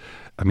was,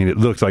 it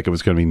looked like it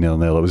was going to be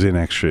 0-0. It was in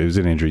extra. It was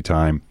in injury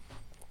time.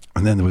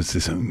 And then there was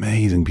this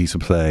amazing piece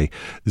of play.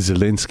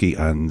 Zielinski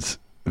and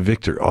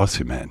Victor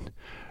Osimhen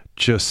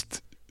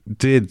just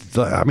did.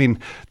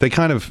 They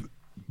kind of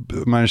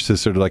managed to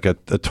sort of like a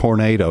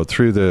tornado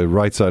through the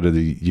right side of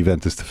the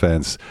Juventus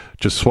defence,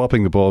 just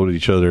swapping the ball with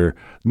each other.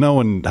 No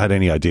one had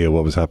any idea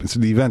what was happening. So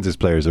the Juventus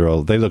players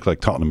they look like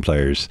Tottenham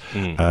players.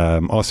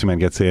 Osimhen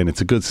gets in, it's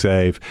a good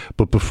save,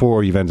 but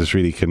before Juventus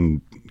really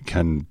can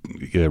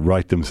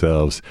right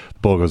themselves, the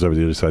ball goes over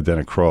the other side, then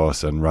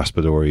across, and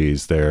Raspadori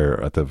is there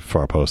at the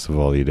far post of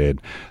all he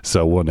did.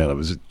 So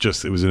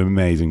 1-0. It was an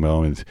amazing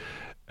moment.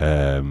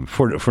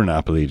 For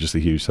Napoli, just a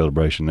huge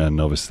celebration.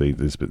 And obviously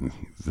I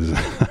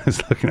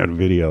was looking at a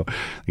video,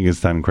 I think it's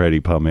Dan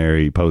Crady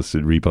Palmieri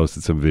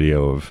reposted some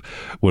video of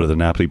one of the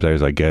Napoli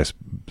players, I guess,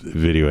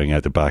 videoing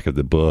at the back of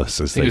the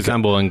bus. It was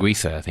Zambo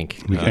Anguissa, I think.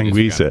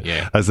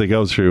 Anguissa, as they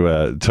go through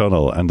a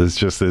tunnel, and there's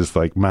just this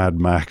like Mad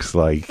Max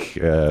horde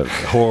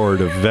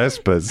of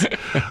Vespas.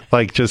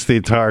 Like just the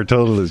entire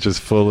tunnel is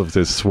just full of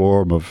this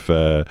swarm of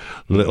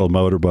little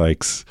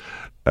motorbikes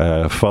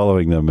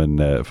following them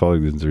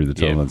through the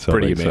tunnel and so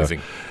pretty amazing.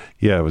 So,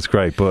 it was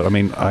great. But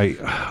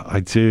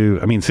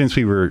since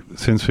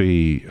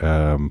we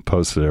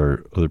posted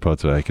our other pod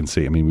today, I can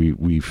see.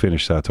 We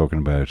finished that talking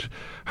about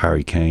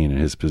Harry Kane and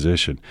his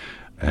position.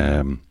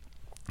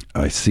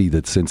 I see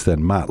that since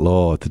then, Matt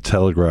Law at the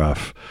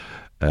Telegraph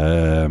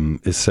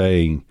is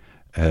saying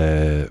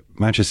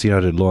Manchester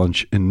United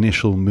launch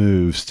initial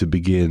moves to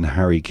begin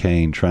Harry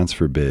Kane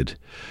transfer bid.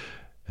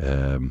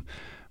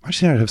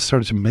 Manchester United have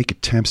started to make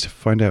attempts to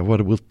find out what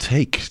it will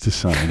take to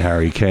sign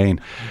Harry Kane,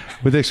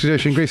 with the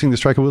expectation increasing the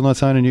striker will not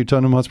sign a new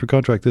Tottenham Hotspur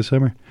contract this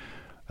summer.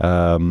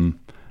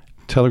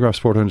 Telegraph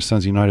Sport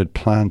understands United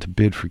plan to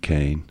bid for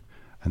Kane,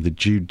 and the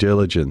due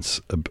diligence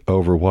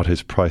over what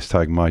his price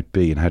tag might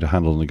be and how to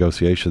handle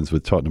negotiations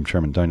with Tottenham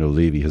chairman Daniel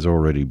Levy has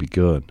already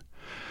begun.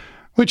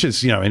 Which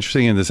is,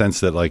 interesting in the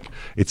sense that,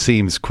 it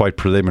seems quite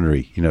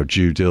preliminary,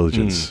 due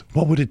diligence.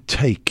 What would it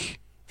take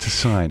to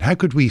sign? How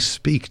could we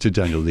speak to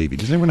Daniel Levy?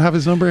 Does anyone have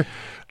his number?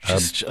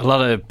 Just a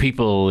lot of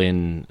people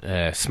in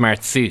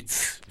smart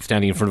suits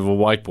standing in front of a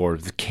whiteboard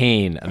with a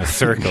cane and a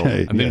circle,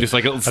 and then just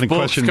like little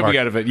spokes coming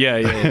out of it.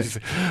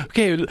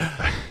 Okay,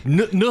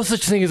 no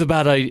such thing as a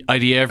bad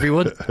idea,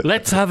 everyone.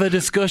 Let's have a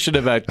discussion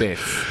about this.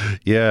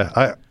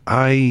 I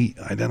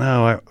don't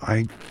know.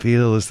 I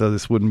feel as though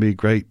this wouldn't be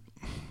great.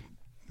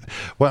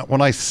 Well,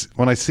 when I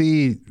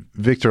see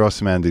Victor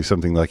Osimhen do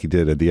something like he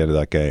did at the end of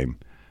that game,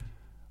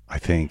 I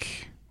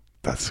think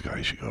that's the guy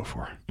you should go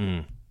for.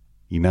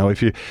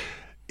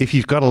 If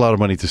you've got a lot of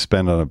money to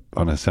spend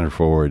on a centre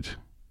forward,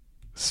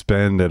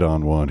 spend it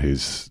on one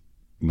who's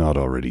not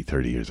already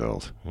 30 years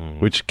old.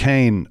 Which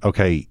Kane,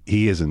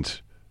 he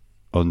isn't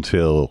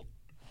until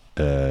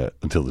the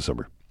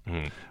summer,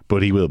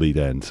 but he will be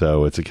then.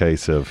 So it's a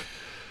case of,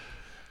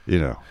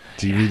 do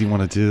you really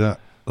want to do that?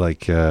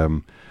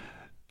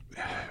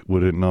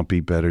 Would it not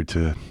be better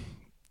to?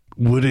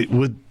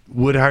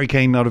 Would Harry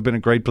Kane not have been a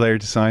great player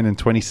to sign in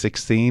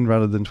 2016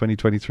 rather than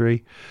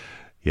 2023?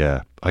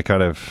 Yeah,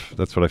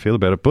 that's what I feel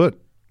about it. But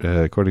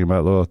according to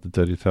Matt Law at the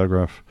Daily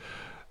Telegraph,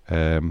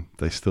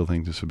 they still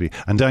think this would be.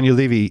 And Daniel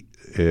Levy,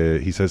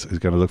 he says, is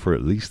going to look for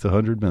at least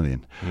 100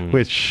 million,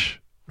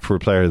 which for a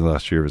player in the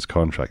last year of his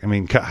contract.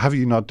 Have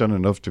you not done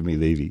enough to me,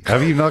 Levy?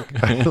 Have you not?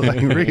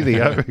 Really?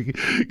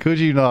 Could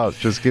you not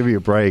just give me a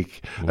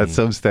break at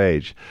some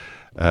stage?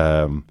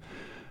 We'll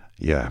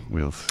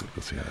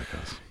see how that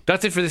goes.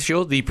 That's it for this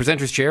show. The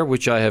presenter's chair,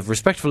 which I have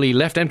respectfully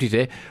left empty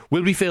today,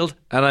 will be filled,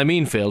 and I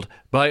mean filled,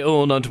 by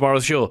Owen on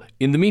tomorrow's show.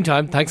 In the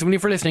meantime, thanks a million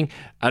for listening,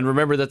 and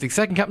remember that the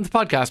Second Captain's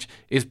podcast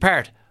is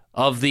part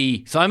of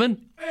the,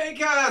 Simon?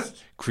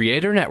 Acast!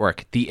 Creator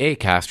Network. The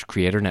Acast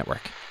Creator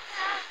Network.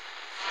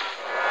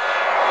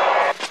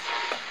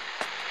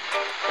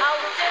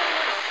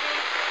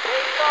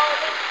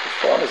 Whose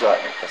phone is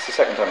that? That's the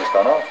second time it's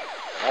gone off.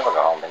 They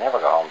never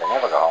go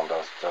home,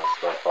 those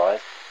boys.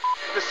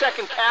 The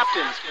Second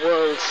Captain's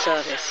World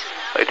Service.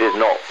 It is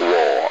not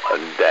war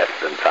and death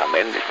and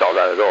famine. It's not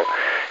that at all.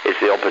 It's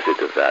the opposite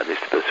of that. It's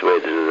to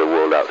persuade us of the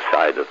world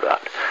outside of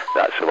that.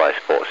 That's why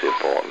sport's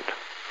important.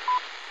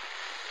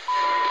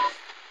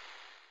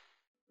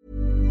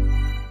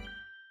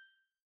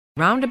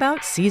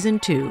 Roundabout Season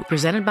 2,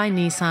 presented by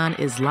Nissan,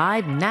 is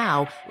live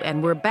now,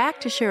 and we're back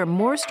to share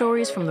more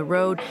stories from the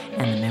road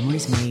and the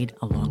memories made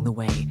along the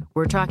way.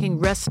 We're talking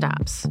rest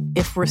stops.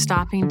 If we're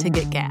stopping to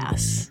get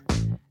gas,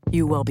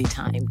 you will be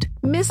timed.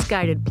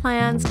 Misguided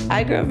plans.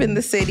 I grew up in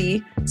the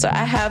city, so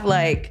I have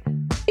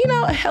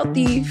a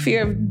healthy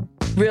fear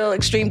of real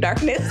extreme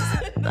darkness.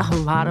 A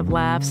lot of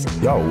laughs.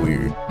 Y'all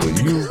weird,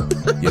 but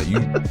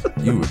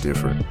you were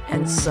different.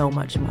 And so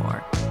much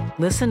more.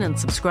 Listen and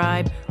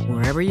subscribe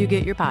wherever you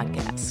get your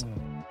podcasts.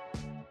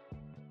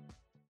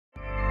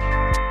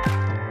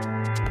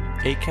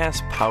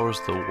 Acast powers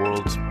the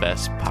world's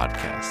best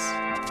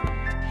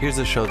podcasts. Here's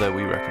a show that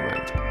we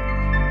recommend.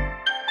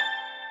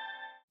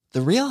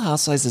 The Real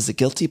Housewives is a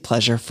guilty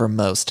pleasure for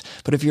most,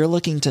 but if you're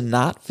looking to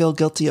not feel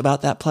guilty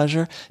about that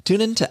pleasure,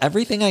 tune in to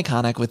Everything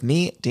Iconic with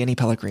me, Danny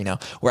Pellegrino,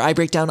 where I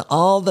break down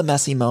all the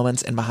messy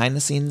moments and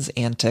behind-the-scenes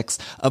antics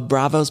of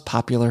Bravo's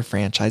popular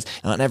franchise.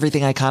 And on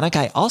Everything Iconic,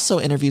 I also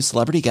interview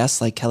celebrity guests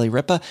like Kelly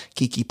Ripa,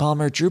 Keke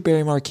Palmer, Drew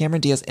Barrymore,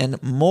 Cameron Diaz,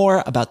 and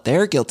more about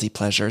their guilty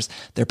pleasures,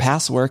 their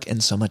past work,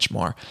 and so much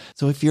more.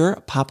 So if you're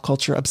pop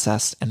culture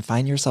obsessed and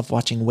find yourself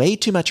watching way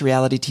too much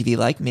reality TV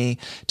like me,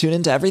 tune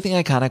in to Everything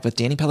Iconic with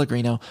Danny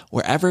Pellegrino,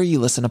 wherever you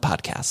listen to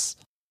podcasts.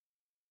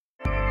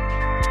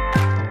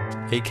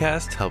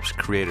 Acast helps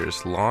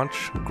creators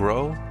launch,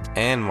 grow,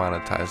 and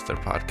monetize their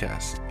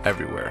podcasts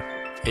everywhere.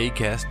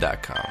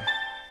 Acast.com.